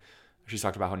 And she's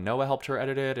talked about how Noah helped her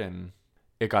edit it, and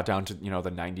it got down to, you know,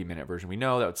 the 90-minute version we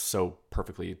know that was so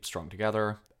perfectly strung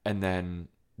together. And then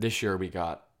this year we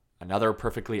got another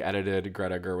perfectly edited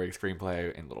Greta Gerwig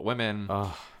screenplay in Little Women.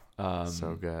 Oh,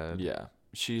 so good. Yeah.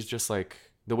 She's just like,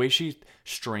 the way she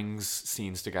strings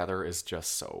scenes together is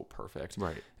just so perfect.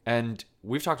 Right. And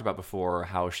we've talked about before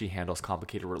how she handles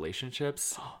complicated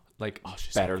relationships like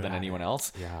better than anyone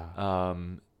else. Yeah.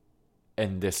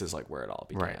 And this is like where it all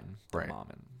began. Right. Mom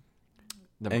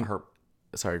and her.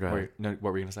 Sorry, go ahead. No,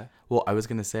 what were you gonna say? Well, I was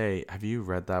gonna say, have you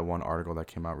read that one article that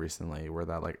came out recently where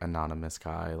that like anonymous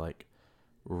guy like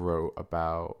wrote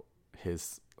about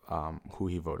his who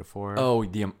he voted for? Oh,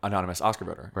 the anonymous Oscar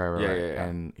voter. Right. Yeah.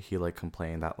 And he like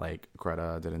complained that like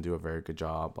Greta didn't do a very good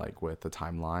job like with the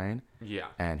timeline. Yeah.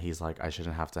 And he's like, I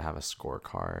shouldn't have to have a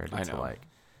scorecard to like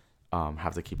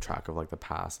have to keep track of like the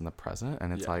past and the present.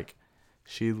 And it's like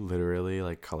she literally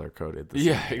like color coded the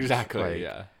Yeah, scenes. exactly. Like,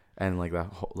 yeah. And like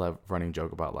that running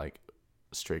joke about like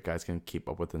straight guys can keep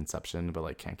up with Inception, but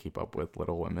like can't keep up with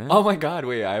Little Women. Oh my god,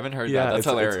 wait, I haven't heard that. That's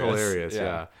hilarious. It's hilarious,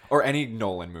 yeah. Or any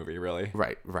Nolan movie, really.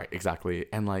 Right, exactly.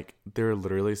 And like there are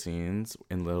literally scenes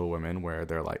in Little Women where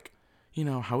they're like, you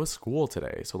know, how was school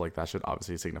today? So like that should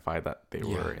obviously signify that they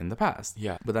were in the past.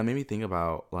 Yeah. But that made me think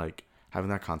about like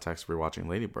having that context rewatching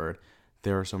Lady Bird.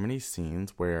 There are so many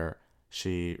scenes where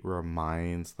she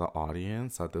reminds the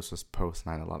audience that this was post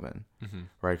 9/11,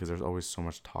 right? Because there's always so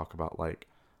much talk about like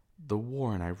the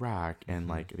war in Iraq and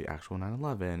like the actual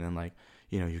 9/11 and like,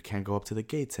 you know, you can't go up to the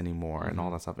gates anymore and all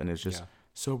that stuff. And it's just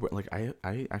so like I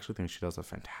actually think she does a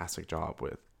fantastic job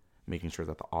with making sure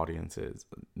that the audience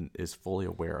is fully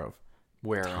aware of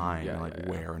Where time and like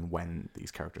where and when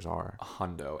these characters are. A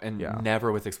hundo, and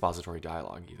never with expository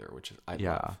dialogue either, which is I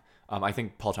love. I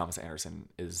think Paul Thomas Anderson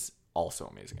is also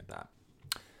amazing at that.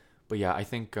 But yeah, I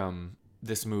think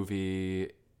this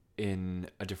movie in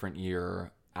a different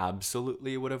year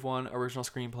absolutely would have won original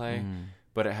screenplay,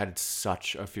 but it had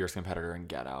such a fierce competitor in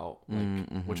Get Out,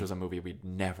 like, which was a movie we'd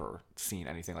never seen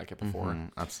anything like it before.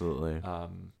 Absolutely.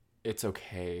 It's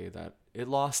okay that it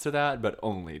lost to that, but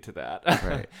only to that.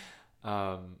 Right.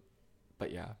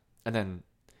 But yeah, and then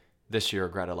this year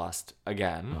Greta lost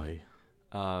again.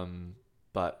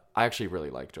 But I actually really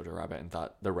liked Jojo Rabbit and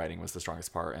thought the writing was the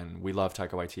strongest part. And we love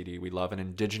Taika Waititi. We love an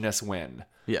indigenous win.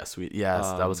 Yes,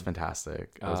 that was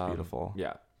fantastic. That was beautiful.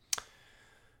 Yeah.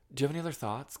 Do you have any other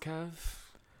thoughts, Kev?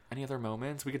 Any other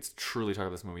moments? We could truly talk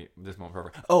about this moment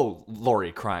forever. Oh,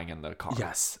 Laurie crying in the car.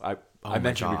 Yes. I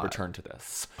mentioned we'd return to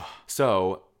this.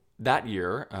 So that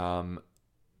year,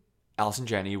 Allison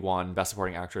Janney won Best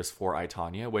Supporting Actress for I,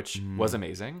 Tonya, which was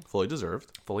amazing. Fully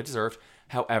deserved.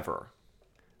 However,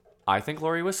 I think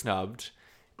Laurie was snubbed,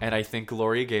 and I think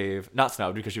Laurie not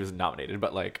snubbed because she was nominated,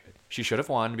 but like she should have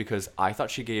won because I thought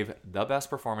she gave the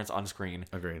best performance on screen.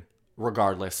 Agreed.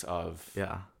 Regardless of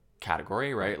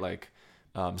category, right? Like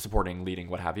supporting, leading,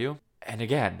 what have you. And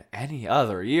again, any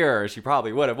other year she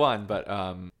probably would have won, but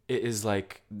it is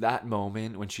like that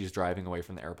moment when she's driving away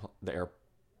from the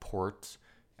airport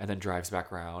and then drives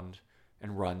back around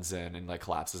and runs in and like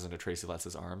collapses into Tracy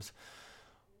Letts' arms.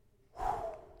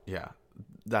 Yeah.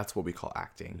 That's what we call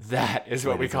acting. That is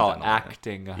what we call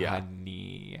acting,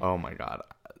 honey. Oh my God.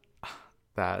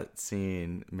 That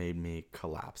scene made me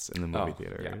collapse in the movie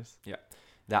theaters. Yeah.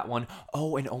 That one.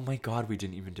 Oh, and oh my God, we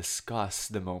didn't even discuss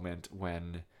the moment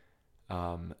when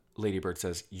Lady Bird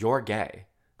says, "You're gay."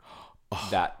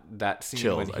 That scene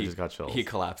chills. when I just got chills. He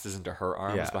collapses into her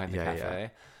arms behind the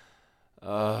cafe.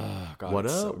 Oh God.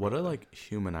 What a like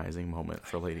humanizing moment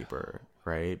for Lady Bird,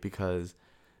 right? Because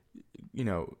you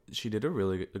know, Greta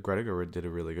Gerwig did a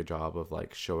really good job of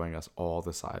like showing us all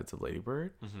the sides of Lady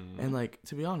Bird. And like,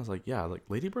 to be honest, like, yeah, like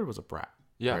Lady Bird was a brat.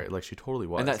 Yeah. Right? Like she totally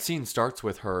was. And that scene starts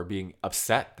with her being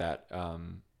upset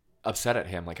at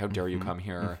him. Like, how dare you come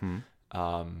here?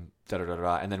 And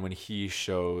then when he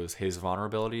shows his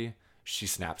vulnerability, she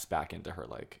snaps back into her,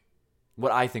 like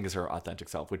what I think is her authentic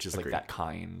self, which is like that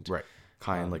kind,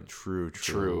 like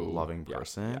true loving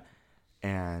person.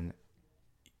 And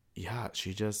yeah,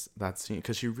 she just, that scene,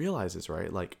 because she realizes,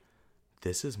 right, like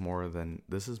this is more than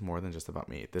just about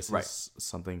me. This is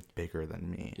something bigger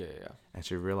than me. Yeah. And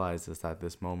she realizes that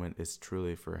this moment is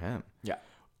truly for him. Yeah.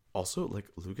 Also, like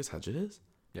Lucas Hedges,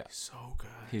 so good.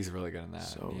 He's really good in that.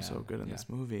 So good in this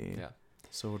movie. Yeah.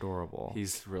 So adorable.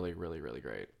 He's really, really, really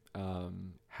great.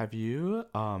 Have you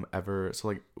ever, so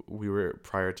like we were,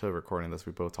 prior to recording this,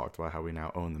 we both talked about how we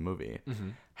now own the movie.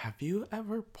 Have you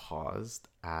ever paused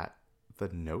at the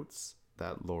notes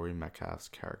that Laurie Metcalf's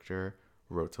character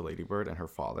wrote to Lady Bird and her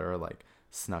father like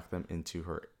snuck them into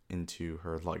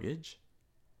her luggage?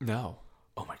 No.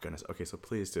 Oh my goodness. Okay, so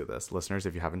please do this. Listeners,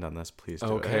 if you haven't done this, please do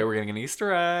it. Okay, we're getting an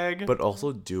Easter egg. But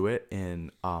also do it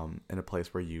in a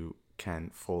place where you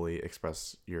can fully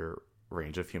express your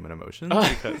range of human emotions,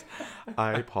 because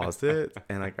I paused it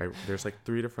and like there's like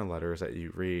 3 different letters that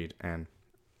you read, and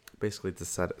basically to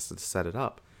set it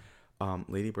up,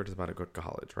 Lady Bird is about to go to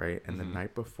college, right? And the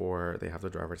night before they have to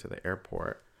drive her to the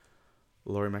airport,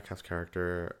 Laurie Metcalf's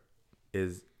character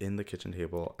is in the kitchen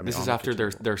table. This is after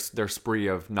their spree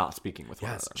of not speaking with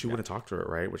one another. Yes, she wouldn't talk to her,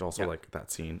 right? Which also like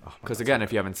that scene. Because again,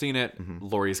 if you haven't seen it,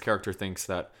 Laurie's character thinks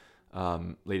that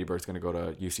Lady Bird's going to go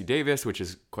to UC Davis, which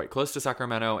is quite close to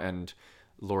Sacramento, and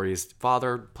Laurie's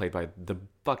father, played by the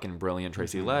fucking brilliant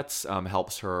Tracy Letts,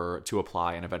 helps her to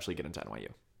apply and eventually get into NYU.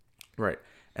 Right.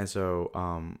 And so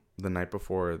the night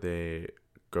before they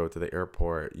go to the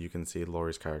airport, you can see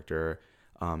Laurie's character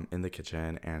in the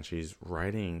kitchen, and she's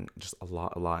writing just a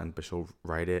lot, but she'll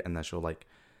write it and then she'll like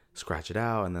scratch it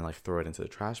out and then like throw it into the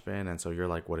trash bin. And so you're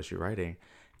like, what is she writing?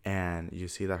 And you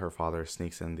see that her father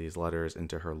sneaks in these letters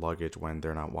into her luggage when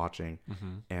they're not watching,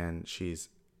 and she's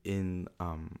in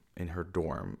her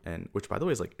dorm, and which by the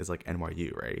way is like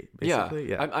NYU, right?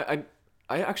 Basically. Yeah.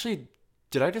 I actually,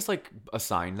 did I just like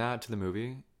assign that to the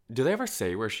movie? Do they ever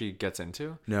say where she gets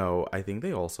into? No, I think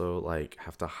they also like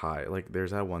have to hide. Like there's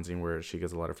that one scene where she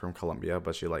gets a letter from Columbia,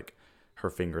 but she like her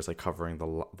fingers like covering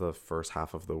the first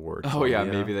half of the word. Oh yeah,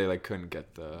 Columbia. maybe they like couldn't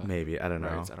get the Maybe, I don't know.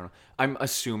 rights. I don't know. I'm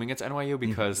assuming it's NYU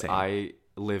because same. I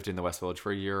lived in the West Village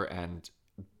for a year and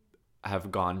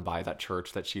have gone by that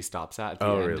church that she stops at the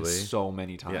end really? so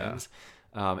many times.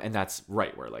 And that's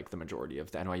right where like the majority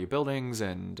of the NYU buildings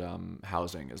and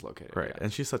housing is located. Right. Yeah.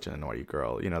 And she's such an NYU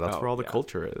girl. You know, that's where all the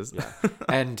culture is. Yeah.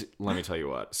 And let me tell you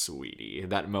what, sweetie,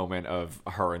 that moment of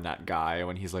her and that guy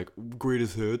when he's like,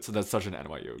 greatest hits, that's such an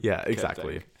NYU. Yeah, kid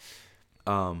exactly.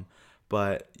 thing.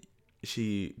 But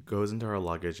she goes into her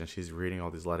luggage and she's reading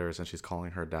all these letters and she's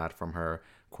calling her dad from her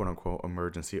quote unquote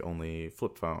emergency only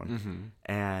flip phone.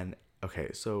 And okay,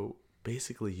 so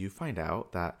basically you find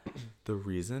out that the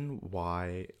reason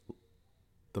why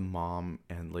the mom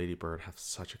and Lady Bird have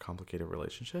such a complicated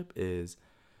relationship is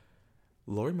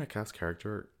Laurie Metcalf's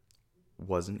character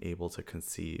wasn't able to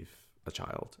conceive a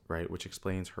child, right? Which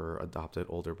explains her adopted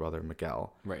older brother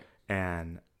Miguel. Right.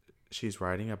 And she's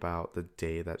writing about the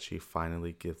day that she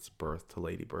finally gives birth to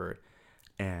Lady Bird.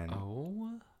 And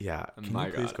yeah, can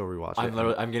you please go rewatch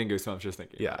it? I'm getting goosebumps just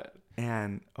thinking about it.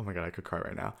 And oh my God, I could cry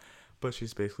right now. But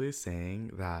she's basically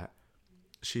saying that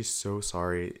she's so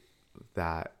sorry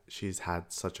that she's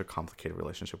had such a complicated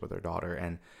relationship with her daughter.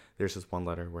 And there's this one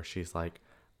letter where she's like,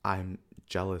 I'm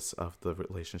jealous of the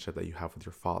relationship that you have with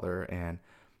your father. And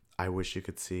I wish you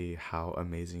could see how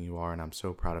amazing you are. And I'm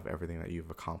so proud of everything that you've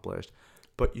accomplished.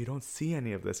 But you don't see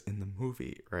any of this in the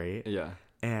movie, right? Yeah.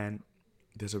 And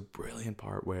there's a brilliant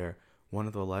part where one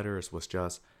of the letters was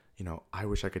just, you know, I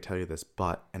wish I could tell you this,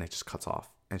 but, and it just cuts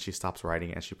off. And she stops writing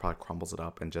it and she probably crumbles it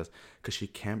up and just, because she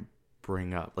can't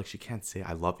bring up, like she can't say,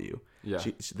 I love you. Yeah.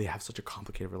 They have such a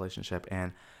complicated relationship.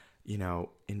 And, you know,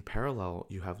 in parallel,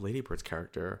 you have Lady Bird's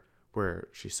character where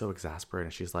she's so exasperated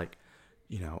and she's like,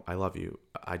 you know, I love you.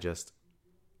 I just,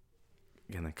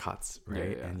 and then cuts,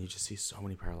 right? Yeah. And you just see so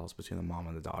many parallels between the mom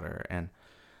and the daughter. And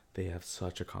they have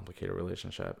such a complicated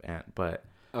relationship. But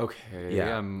okay,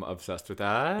 yeah. I'm obsessed with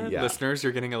that. Yeah. Listeners,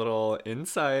 you're getting a little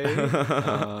insight.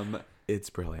 It's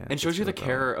brilliant. And shows you the really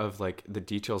care of like the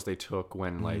details they took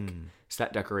when like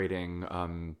set decorating,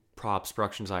 props,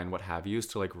 production design, what have you,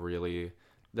 to like really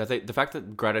the fact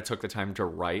that Greta took the time to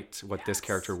write what this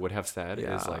character would have said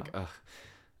is like,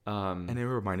 and it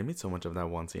reminded me so much of that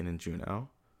one scene in Juno,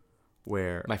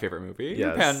 where my favorite movie.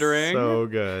 yes, Pandering. so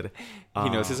good. He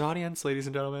knows his audience, ladies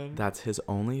and gentlemen. That's his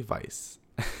only vice.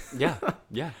 Yeah.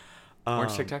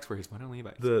 Orange Tic Tacs were his one only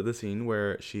vice. The scene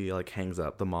where she like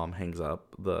the mom hangs up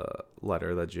the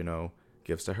letter that Juno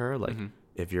gives to her, like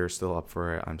if you're still up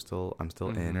for it, I'm still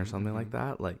in, or something like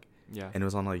that. Like, yeah. And it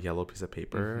was on a yellow piece of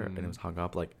paper and it was hung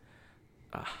up. Like,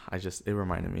 it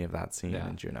reminded me of that scene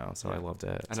in Juno, so I loved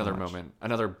it. Another moment,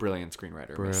 another brilliant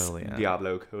screenwriter, Brilliant.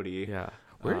 Diablo Cody. Yeah.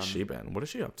 Where has she been? What is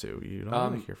she up to? You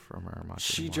don't really hear from her much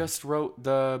She anymore. just wrote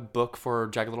the book for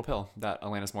Jagged Little Pill, that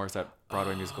Alanis Morissette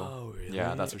Broadway musical. Oh, really?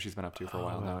 Yeah, that's what she's been up to for a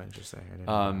while now. Wow, interesting. I didn't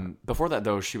know Before that,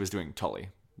 though, she was doing Tully,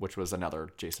 which was another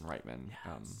Jason Reitman.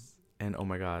 that. And oh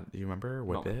my God, do you remember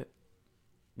Whip It?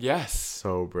 Yes.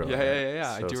 So brilliant.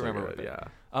 Yeah. I So, do so remember good, Whip It.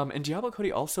 yeah. And Diablo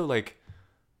Cody also like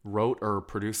wrote or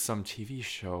produced some TV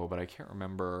show, but I can't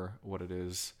remember what it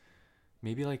is.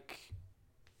 Maybe like,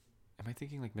 am I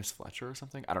thinking like Miss Fletcher or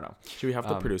something? I don't know. Should we have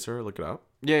the producer look it up?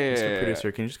 Yeah. Mr.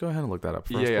 Producer, can you just go ahead and look that up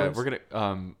for us, Yeah, please? we're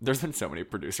gonna. There's been so many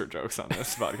producer jokes on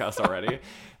this podcast already.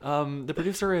 The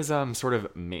producer is sort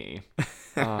of me.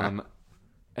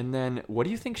 And then what do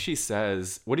you think she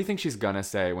says? What do you think she's gonna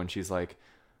say when she's like,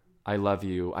 "I love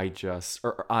you. I just,"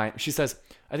 or I? She says,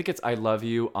 "I think it's I love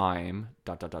you. I'm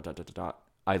dot dot dot dot dot dot.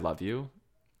 I love you,"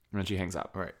 and then she hangs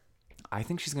up. All right. I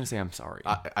think she's gonna say, "I'm sorry."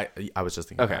 I was just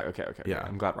thinking. Okay. Yeah.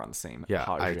 I'm glad we're on the same. Yeah,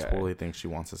 I page. totally think she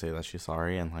wants to say that she's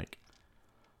sorry, and like,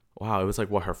 wow, it was like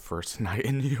her first night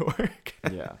in New York.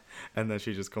 Yeah. And then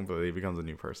she just completely becomes a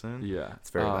new person. Yeah. It's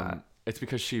very bad. It's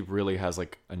because she really has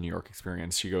like a New York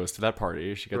experience. She goes to that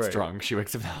party, she gets drunk, she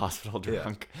wakes up in the hospital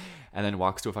drunk, and then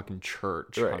walks to a fucking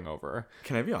church hungover.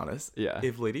 Can I be honest? Yeah.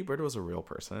 If Lady Bird was a real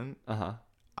person,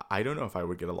 I don't know if I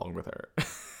would get along with her.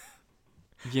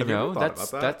 You know, ever thought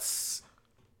about that? that's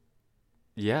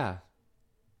yeah.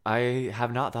 I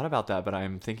have not thought about that, but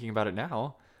I'm thinking about it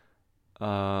now.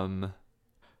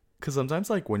 Because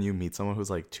sometimes, like, when you meet someone who's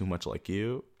like too much like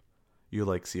you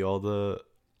like see all the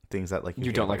things that like you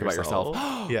hate don't like about yourself.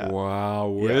 Yeah. Wow,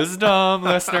 wisdom,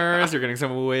 listeners. You're getting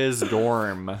some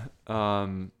wisdom.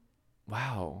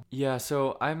 Wow. Yeah,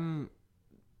 so I'm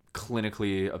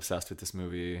clinically obsessed with this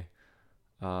movie.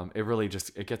 It really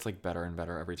it gets like better and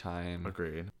better every time.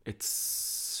 Agreed. It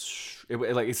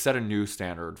set a new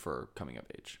standard for coming of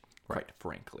age, quite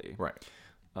frankly. Right.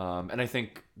 And I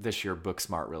think this year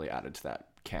Booksmart really added to that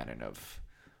canon of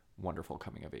wonderful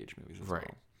coming of age movies as Right.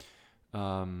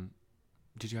 well.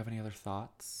 Did you have any other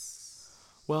thoughts?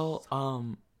 Well,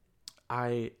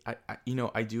 I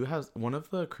do have one of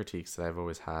the critiques that I've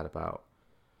always had about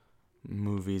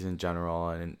movies in general,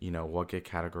 and what get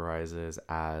categorizes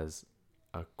as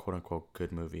a quote unquote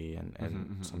good movie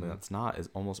and something that's not, is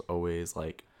almost always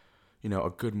like, a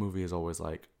good movie is always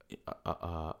like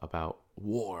about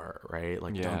war, right?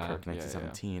 Like Dunkirk,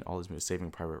 1917, all these movies,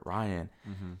 Saving Private Ryan,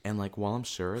 and like while I'm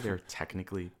sure they're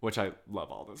technically, which I love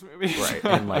all those movies, right?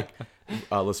 And like,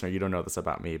 listener, you don't know this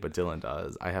about me, but Dylan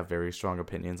does. I have very strong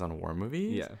opinions on war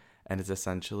movies. Yeah, and it's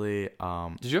essentially.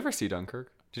 Did you ever see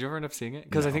Dunkirk? Did you ever end up seeing it?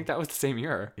 Because I think that was the same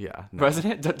year. Yeah. No. Wasn't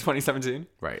it? 2017?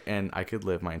 Right. And I could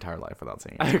live my entire life without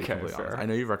seeing it. Okay, fair. I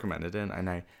know you've recommended it,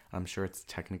 and I'm sure it's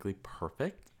technically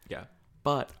perfect. Yeah.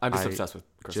 But I'm just obsessed with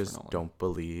Christopher just Nolan. don't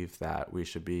believe that we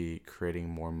should be creating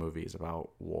more movies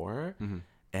about war. Mm-hmm.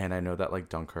 And I know that like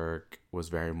Dunkirk was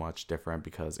very much different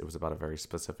because it was about a very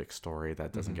specific story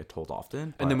that doesn't get told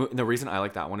often. And the reason I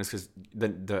like that one is because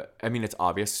it's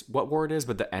obvious what war it is,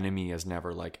 but the enemy is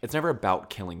never like, it's never about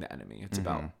killing the enemy. It's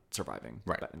about surviving.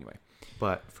 Right. But anyway.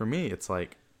 But for me, it's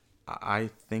like, I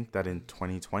think that in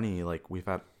 2020, like we've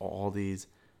had all these,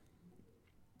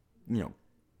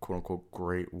 quote unquote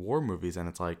great war movies, and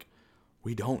it's like,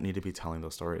 we don't need to be telling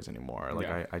those stories anymore.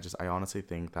 Like I honestly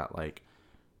think that like,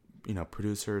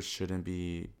 producers shouldn't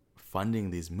be funding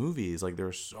these movies. Like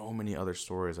there's so many other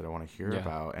stories that I want to hear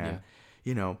about. And,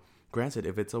 granted,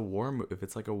 if it's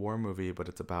like a war movie, but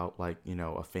it's about like,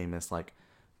 a famous like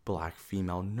Black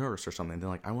female nurse or something, then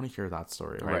like, I want to hear that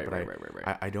story. Right.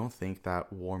 I don't think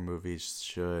that war movies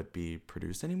should be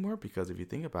produced anymore, because if you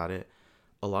think about it,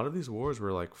 a lot of these wars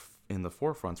were like in the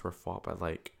forefronts were fought by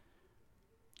like,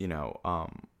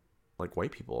 like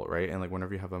white people. Right. And like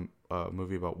whenever you have a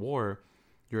movie about war,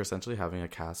 you're essentially having a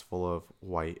cast full of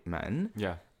white men.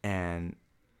 Yeah. And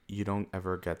you don't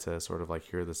ever get to sort of like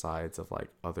hear the sides of like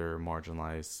other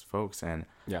marginalized folks. And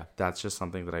that's just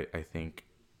something that I think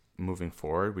moving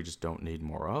forward, we just don't need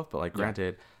more of. But like,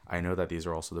 granted, I know that these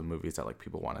are also the movies that like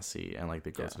people want to see, and like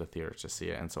they go to the theaters to see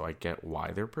it. And so I get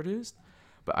why they're produced.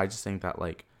 But I just think that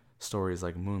like stories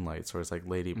like Moonlight, stories like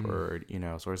Lady Bird,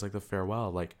 stories like The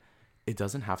Farewell, like it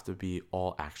doesn't have to be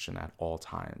all action at all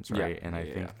times. Right. And I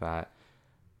think that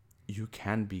you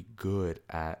can be good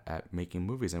at making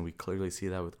movies, and we clearly see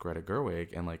that with Greta Gerwig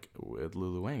and like with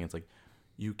Lulu Wang. It's like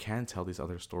you can tell these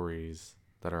other stories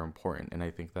that are important, and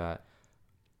I think that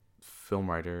film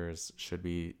writers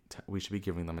we should be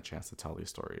giving them a chance to tell these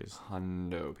stories.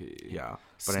 Hundo P. Yeah,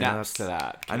 but snaps to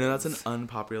that. I know that's an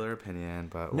unpopular opinion,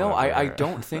 but no, I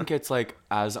don't think it's like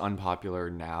as unpopular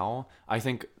now. I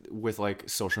think with like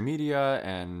social media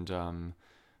and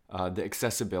the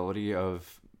accessibility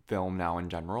of film now in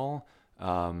general,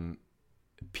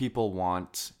 people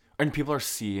are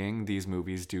seeing these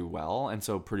movies do well, and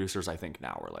so producers I think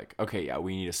now are like, okay,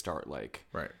 we need to start like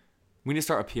we need to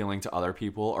start appealing to other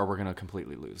people, or we're gonna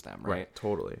completely lose them. Right.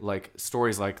 Totally. Like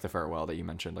stories like The Farewell that you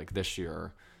mentioned like this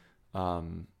year,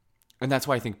 and that's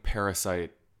why I think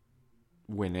Parasite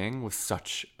winning was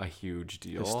such a huge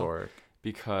deal. Historic.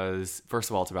 Because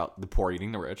first of all, it's about the poor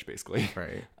eating the rich, basically.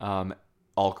 Right.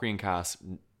 All Korean cast,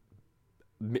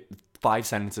 5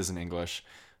 sentences in English.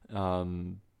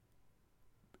 Korean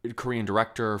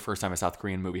director, first time a South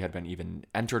Korean movie had been even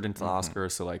entered into the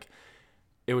Oscars. So like,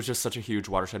 it was just such a huge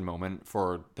watershed moment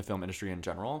for the film industry in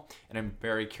general. And I'm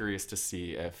very curious to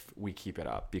see if we keep it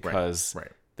up, because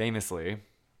famously,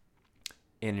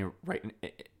 in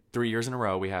 3 years in a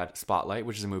row, we had Spotlight,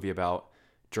 which is a movie about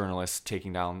journalists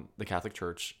taking down the Catholic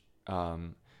Church.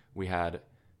 We had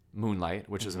Moonlight,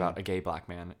 which is about a gay black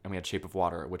man, and we had Shape of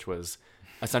Water, which was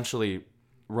essentially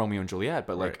Romeo and Juliet,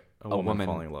 but like a woman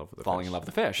falling in love with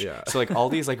the fish. Yeah. So like all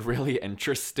these like really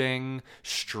interesting,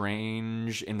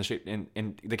 strange in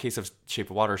the case of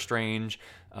Shape of Water, strange.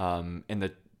 In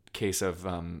the case of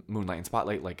Moonlight and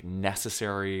Spotlight, like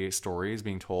necessary stories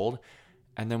being told,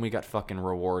 and then we got fucking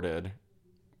rewarded,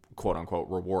 quote unquote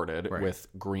rewarded, with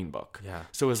Green Book. Yeah.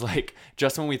 So it was like,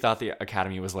 just when we thought the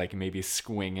Academy was like maybe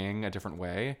swinging a different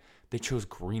way, they chose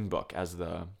Green Book as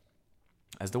the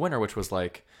winner, which was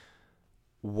like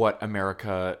what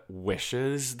America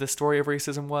wishes the story of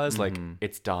racism was. Like,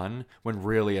 it's done, when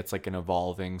really it's like an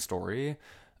evolving story.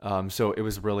 So it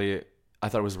was really, I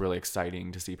thought it was really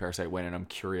exciting to see Parasite win, and I'm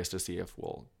curious to see if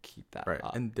we'll keep that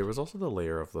up. And there was also the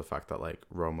layer of the fact that like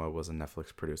Roma was a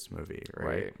Netflix produced movie,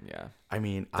 right? Yeah. I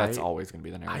mean, that's always going to be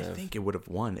the narrative. I think it would have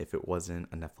won if it wasn't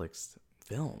a Netflix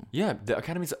film. Yeah, the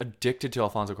Academy's addicted to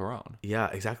Alfonso Cuarón. Yeah,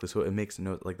 exactly. So it makes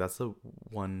that's the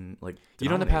one like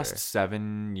in the past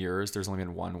 7 years there's only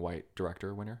been one white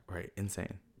director winner. Right.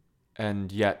 Insane.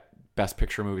 and yet Best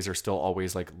Picture movies are still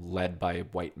always like led by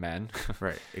white men.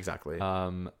 Right. Exactly.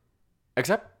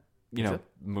 Except know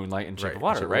Moonlight and Shape Right. of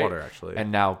Water, Shape of right? Water, actually.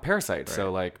 And now Parasite. Right.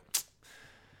 So like,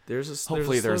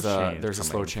 hopefully there's a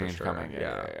slow coming change for sure. coming.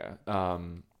 Yeah.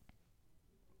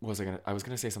 I was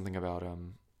gonna say something about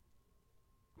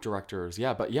directors.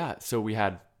 Yeah, but yeah. So we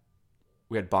had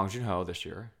Bong Joon-ho this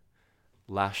year.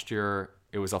 Last year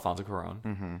it was Alfonso Cuarón.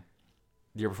 Mm-hmm.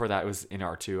 The year before that it was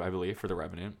Inarritu, I believe, for The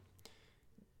Revenant.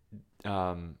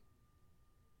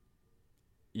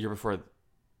 Year before,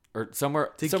 or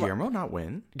somewhere. Did Guillermo not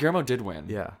win? Guillermo did win.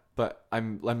 Yeah. But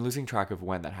I'm losing track of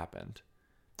when that happened.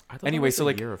 I thought Anyway, that was so the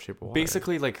like year of Shape of Water.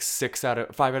 basically like 5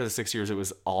 out of the 6 years it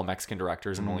was all Mexican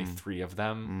directors and only 3 of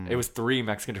them. It was 3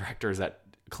 Mexican directors that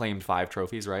claimed 5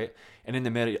 trophies, right? And in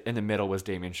the middle was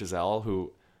Damien Chazelle,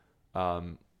 who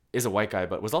is a white guy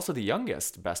but was also the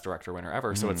youngest Best Director winner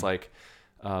ever. So it's like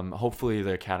hopefully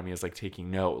the Academy is like taking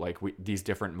note, like these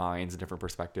different minds and different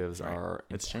perspectives are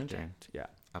It's important. changing. Yeah.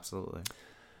 Absolutely.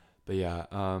 But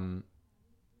yeah,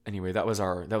 anyway, that was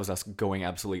us going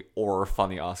absolutely orf on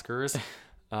the Oscars.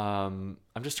 I'm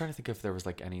just trying to think if there was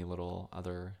like any little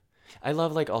other. I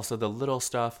love like also the little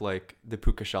stuff like the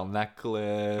puka shell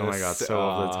necklace. Oh my god, so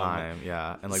of the time,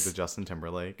 yeah, and like the Justin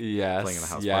Timberlake, yes, playing in the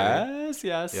house yes, party.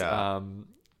 yes, Yeah.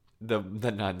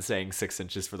 The nun saying 6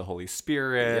 inches for the Holy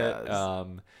Spirit. Yes.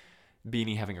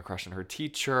 Beanie having a crush on her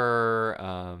teacher.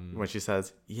 When she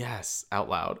says yes out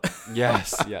loud.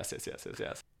 yes.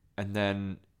 And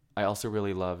then I also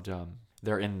really loved.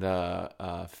 They're in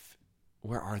the.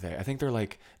 Where are they? I think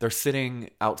they're sitting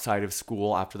outside of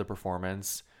school after the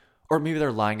performance, or maybe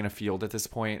they're lying in a field at this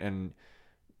point, and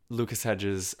Lucas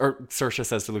Hedges or Saoirse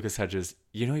says to Lucas Hedges,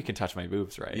 "You know you can touch my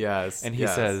boobs, right?" Yes. And he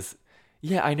says,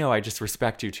 "Yeah, I know. I just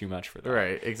respect you too much for that."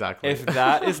 Right. Exactly. If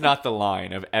that is not the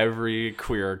line of every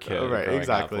queer kid, Right, growing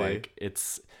exactly. up, like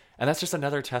and that's just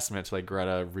another testament to like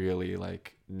Greta really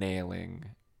like nailing.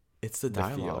 It's the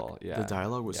dialogue. feel, yeah. The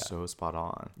dialogue was Yeah. so spot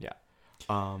on. Yeah.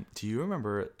 Do you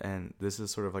remember, and this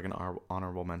is sort of like an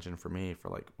honorable mention for me for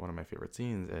like one of my favorite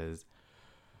scenes is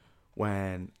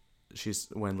when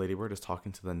Lady Bird is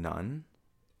talking to the nun,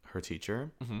 her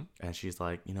teacher, and she's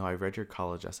like, I read your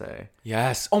college essay.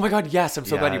 Yes. Oh my God. Yes. I'm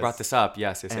so glad you Yes. brought this up.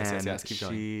 Yes. Keep And going.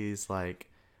 she's like,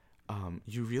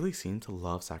 you really seem to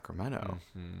love Sacramento.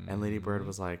 And Lady Bird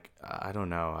was like, I don't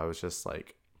know. I was just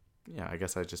like, I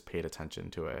guess I just paid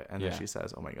attention to it. And then she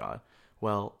says, oh my God,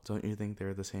 well, don't you think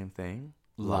they're the same thing?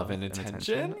 Love and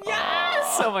attention.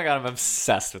 Yes. Oh my God. I'm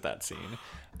obsessed with that scene.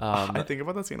 I think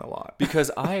about that scene a lot.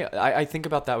 Because I think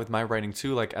about that with my writing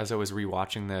too. Like as I was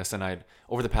rewatching this, and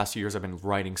over the past few years, I've been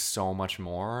writing so much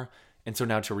more. And so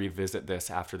now to revisit this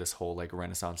after this whole like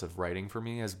renaissance of writing for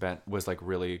me was like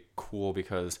really cool,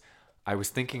 because I was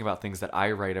thinking about things that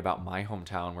I write about my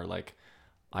hometown where like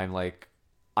I'm like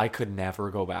I could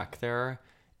never go back there.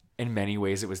 In many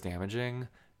ways it was damaging,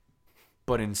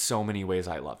 but in so many ways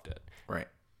I loved it. Right.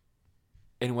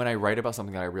 And when I write about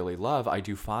something that I really love, I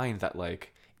do find that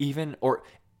like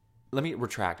let me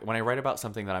retract. When I write about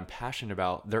something that I'm passionate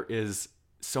about, there is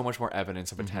so much more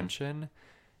evidence of attention.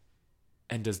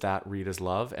 And does that read as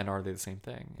love? And are they the same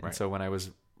thing? And so when I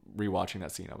was rewatching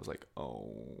that scene, I was like, oh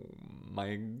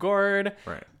my God.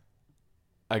 Right.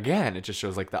 Again, it just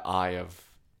shows like the eye of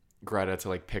Greta to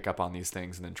like pick up on these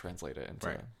things and then translate it into.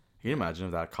 Right. Can you imagine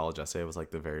if that college essay was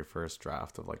like the very first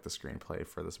draft of like the screenplay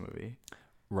for this movie?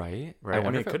 Right. Right. I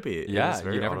mean, it could be. Yeah. It's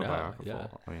very you never know. autobiographical. Yeah.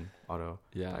 I mean,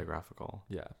 autobiographical.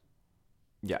 Yeah.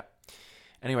 Yeah.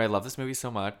 Anyway, I love this movie so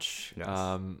much.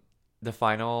 Yes. The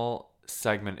final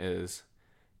segment is,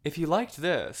 if you liked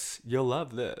this, you'll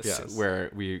love this. Yes.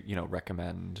 Where we,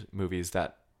 recommend movies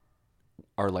that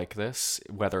are like this,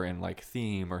 whether in like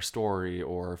theme or story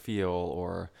or feel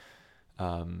or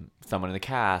someone in the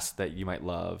cast that you might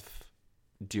love.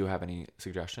 Do you have any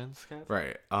suggestions, Kev?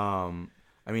 Right.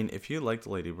 I mean, if you liked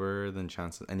Lady Bird, then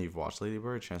and you've watched Lady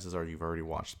Bird, chances are you've already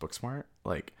watched Booksmart.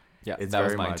 Like, yeah, it's that very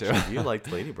was mine much. too. If you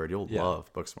liked Lady Bird, you'll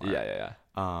love Booksmart.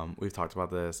 Yeah. We've talked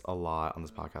about this a lot on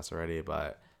this podcast already,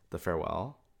 but The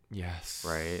Farewell. Yes.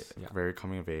 Right. Yeah. Very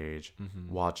coming of age.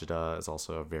 Wajda is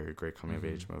also a very great coming of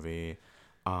age movie.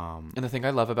 And the thing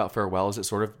I love about Farewell is it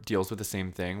sort of deals with the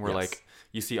same thing, where Yes. like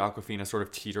you see Awkwafina sort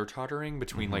of teeter-tottering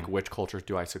between like which culture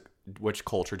do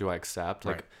I accept,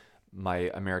 like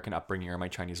my American upbringing or my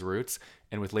Chinese roots.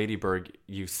 And with Lady Bird,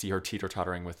 you see her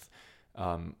teeter-tottering with,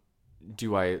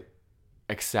 do I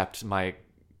accept my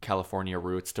California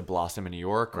roots to blossom in New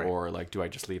York, or like do I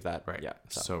just leave that? Right. Yeah.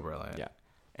 So brilliant. Yeah.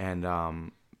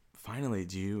 And finally,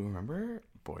 do you remember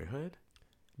Boyhood?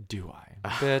 Do I?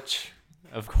 Bitch.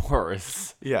 Of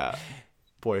course. Yeah.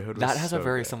 Boyhood was That has a so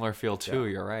very good. similar feel too.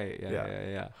 Yeah. You're right. Yeah, Yeah. yeah,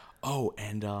 yeah. Oh,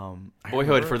 and I Boyhood,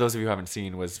 remember- for those of you who haven't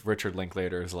seen, was Richard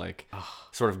Linklater's like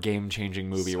sort of game-changing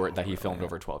movie So that he filmed brilliant.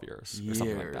 over 12 years or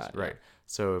something like that. Right.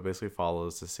 So it basically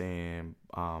follows the same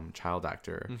child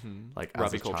actor, like as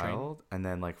Robbie a Coltrane. child, and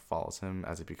then like follows him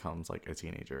as he becomes like a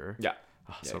teenager. Yeah.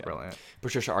 Oh, Yeah, so yeah. brilliant.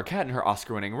 Patricia Arquette in her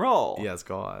Oscar-winning role. Yes,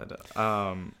 God.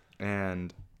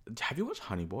 And have you watched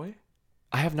Honey Boy?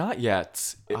 I have not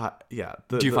yet. Yeah.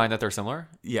 Do you find that they're similar?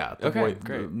 Yeah. The Okay, the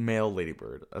great. male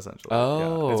ladybird, essentially. Oh,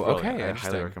 yeah, it's brilliant. okay, I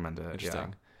interesting. highly recommend it.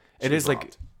 Interesting. Yeah. It She is like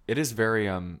rocked. it is very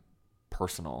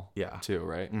personal. Yeah. Too,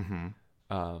 right?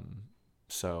 Mm-hmm.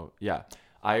 So yeah,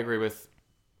 I agree with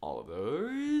all of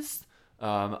those.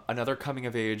 Another coming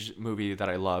of age movie that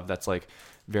I love that's like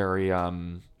very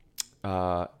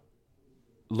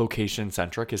location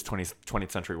centric is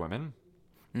 20th Century Women.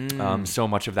 So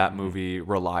much of that movie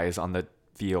relies on the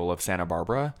feel of Santa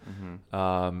Barbara.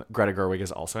 Greta Gerwig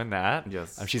is also in that.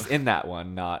 Yes. She's in that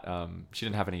one. Not she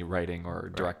didn't have any writing or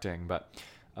directing, but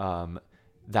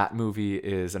that movie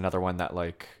is another one that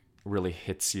like really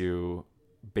hits you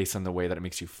based on the way that it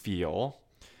makes you feel.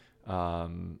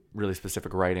 Really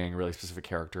specific writing, really specific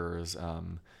characters.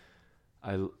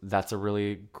 That's a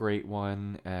really great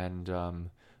one. And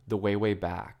The Way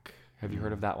Back. Have you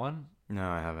heard of that one? No,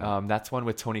 I haven't. That's one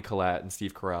with Toni Collette and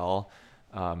Steve Carell,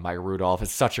 Maya Rudolph.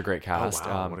 It's such a great cast.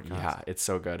 wow, what a cast. Yeah, it's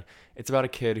so good. It's about a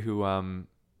kid who,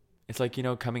 it's like,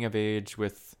 coming of age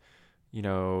with,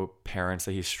 parents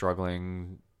that he's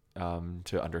struggling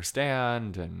to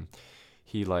understand, and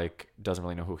he like doesn't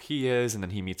really know who he is, and then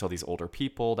he meets all these older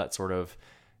people that sort of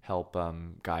help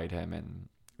guide him, and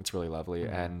it's really lovely.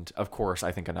 And of course,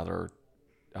 I think another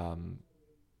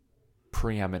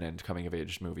preeminent coming of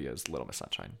age movie is Little Miss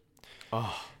Sunshine.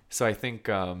 Oh, So I think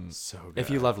so good. if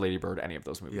you love Lady Bird, any of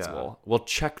those movies Yeah. will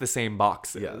check the same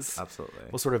boxes. Yes, absolutely.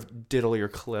 We'll sort of diddle your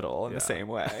clittle in Yeah. the same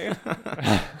way.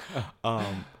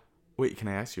 Wait, can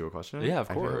I ask you a question? Yeah, of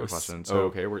I do have course. a question. So,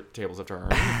 okay, we're tables have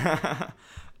turned.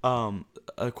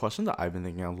 A question that I've been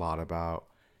thinking a lot about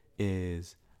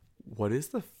is, what is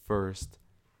the first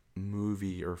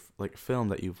movie or like film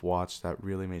that you've watched that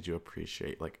really made you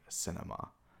appreciate like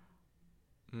cinema?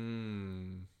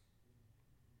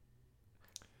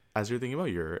 As you're thinking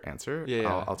about your answer,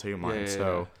 Yeah. I'll tell you mine. Yeah.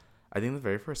 So I think the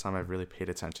very first time I've really paid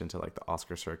attention to like the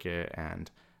Oscar circuit and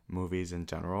movies in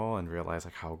general and realized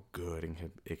like how good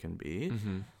it can be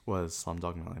was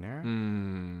Slumdog Millionaire.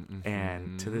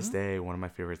 And to this day, one of my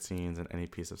favorite scenes in any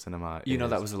piece of cinema You know,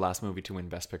 is, that was the last movie to win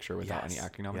Best Picture without any Yes,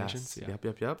 acting nominations. yes.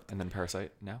 Yeah. Yep. And then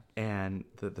Parasite now. And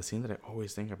the scene that I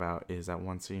always think about is that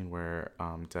one scene where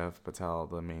Dev Patel,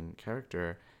 the main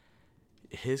character,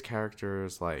 his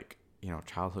character's like,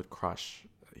 childhood crush,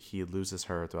 he loses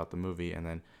her throughout the movie, and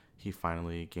then he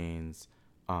finally gains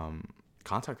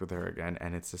contact with her again,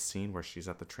 and it's a scene where she's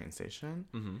at the train station,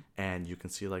 and you can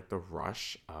see like the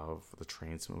rush of the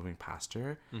trains moving past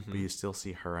her, but you still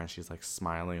see her, and she's like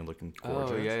smiling and looking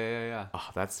gorgeous. Oh, yeah. Oh,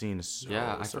 that scene is so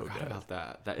I so forgot good. about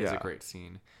that. That is a Yeah. great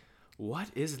scene. What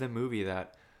is the movie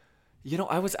that...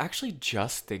 I was actually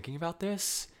just thinking about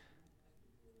this.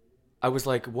 I was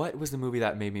like, what was the movie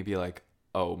that made me be like,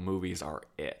 oh, movies are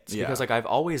it? Yeah. Because like I've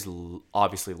always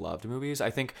obviously loved movies. I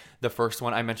think the first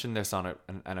one, I mentioned this on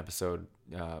an episode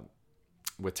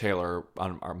with Taylor,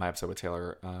 on my episode with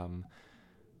Taylor.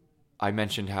 I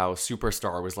mentioned how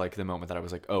Superstar was like the moment that I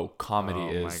was like, oh, comedy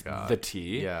Oh my is God. the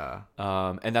T. Yeah.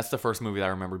 And that's the first movie that I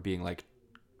remember being like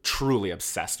truly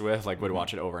obsessed with, like would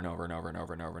watch it over and over and over and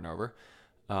over and over and over.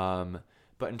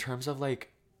 But in terms of like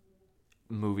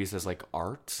movies as like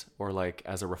art or like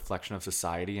as a reflection of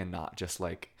society and not just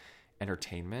like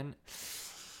entertainment,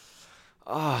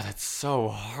 that's so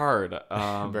hard.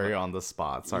 Very on the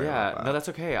spot. Sorry yeah, about that. no, that's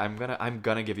okay. I'm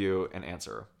gonna give you an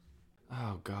answer.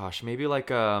 Oh gosh, maybe like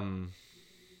a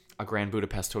Grand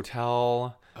Budapest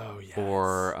Hotel. Oh, yes.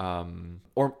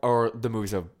 Or the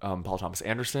movies of Paul Thomas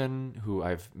Anderson, who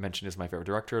I've mentioned is my favorite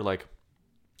director, like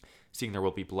Seeing There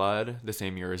Will Be Blood, the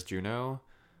same year as Juno.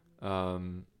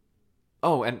 And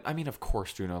I mean, of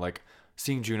course, Juno, like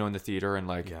seeing Juno in the theater and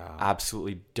like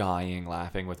absolutely dying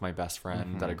laughing with my best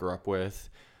friend that I grew up with.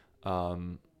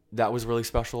 That was a really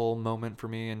special moment for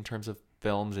me in terms of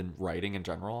films and writing in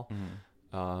general.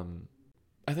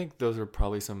 I think those are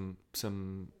probably some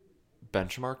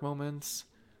benchmark moments.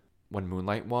 When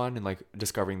Moonlight won, and like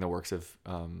discovering the works of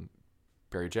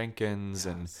Barry Jenkins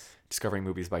and discovering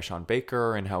movies by Sean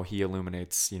Baker and how he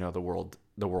illuminates, the worlds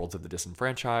of the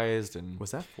disenfranchised. And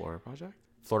Was that Florida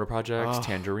Project,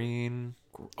 Tangerine.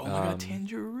 Oh my God,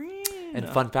 Tangerine. And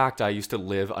fun fact, I used to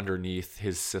live underneath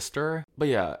his sister. But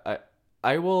yeah,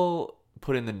 I will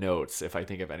put in the notes if I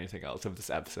think of anything else of this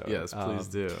episode. Yes, please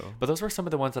do. But those were some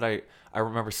of the ones that I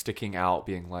remember sticking out,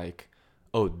 being like,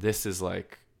 oh, this is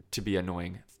like to be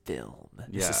annoying film.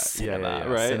 This is cinema,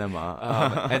 right?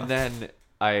 Cinema. And then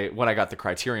when I got the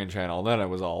Criterion Channel, then I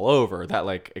was all over. That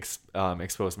like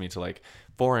exposed me to like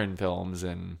foreign films,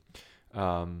 and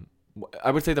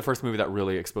I would say the first movie that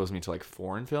really exposed me to like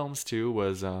foreign films too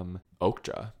was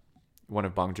Okja, one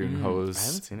of Bong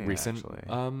Joon-ho's recent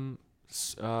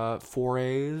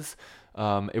forays.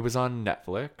 It was on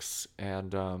Netflix,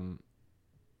 and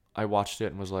I watched it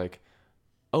and was like,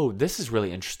 oh, this is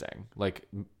really interesting. Like,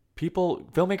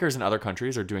 filmmakers in other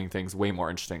countries are doing things way more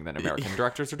interesting than American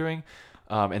directors are doing.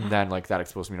 And then like that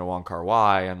exposed me to Wong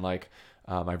Kar-wai, and like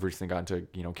I've recently gotten to,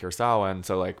 you know, Kurosawa, and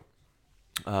so like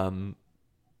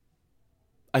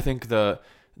I think that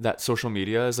social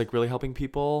media is like really helping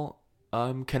people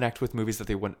connect with movies that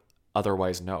they wouldn't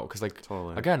otherwise know, because like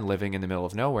again, living in the middle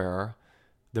of nowhere,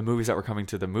 the movies that were coming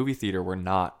to the movie theater were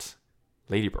not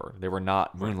Lady Bird, they were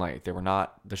not Moonlight, they were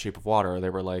not The Shape of Water, they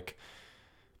were like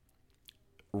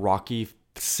Rocky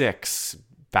 6,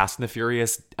 Fast and the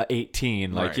Furious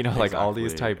 18, like, you know, like all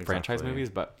these type franchise movies.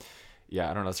 But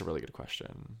yeah, I don't know. That's a really good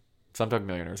question. Slumdog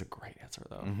Millionaire is a great answer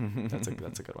though. That's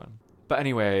a good one. But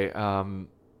anyway,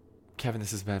 Kevin,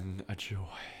 this has been a joy.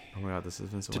 Oh my God, this has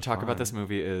been so much fun. To talk about this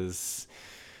movie is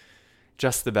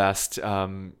just the best.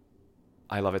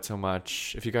 I love it so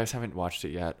much. If you guys haven't watched it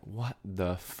yet, what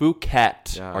the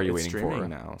Phuket are you waiting for? It's streaming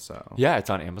now, so yeah, it's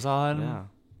on Amazon.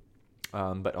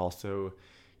 Yeah. But also,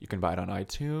 you can buy it on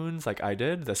iTunes, like I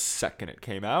did the second it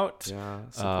came out. Yeah,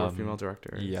 support female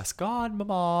directors. Yes, God,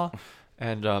 mama.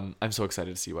 And I'm so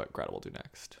excited to see what Greta will do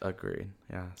next. Agreed.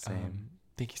 Yeah, same.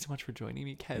 Thank you so much for joining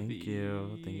me, Kevin. Thank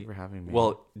you for having me.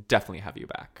 We'll definitely have you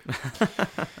back.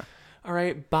 All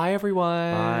right, bye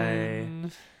everyone.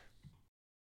 Bye.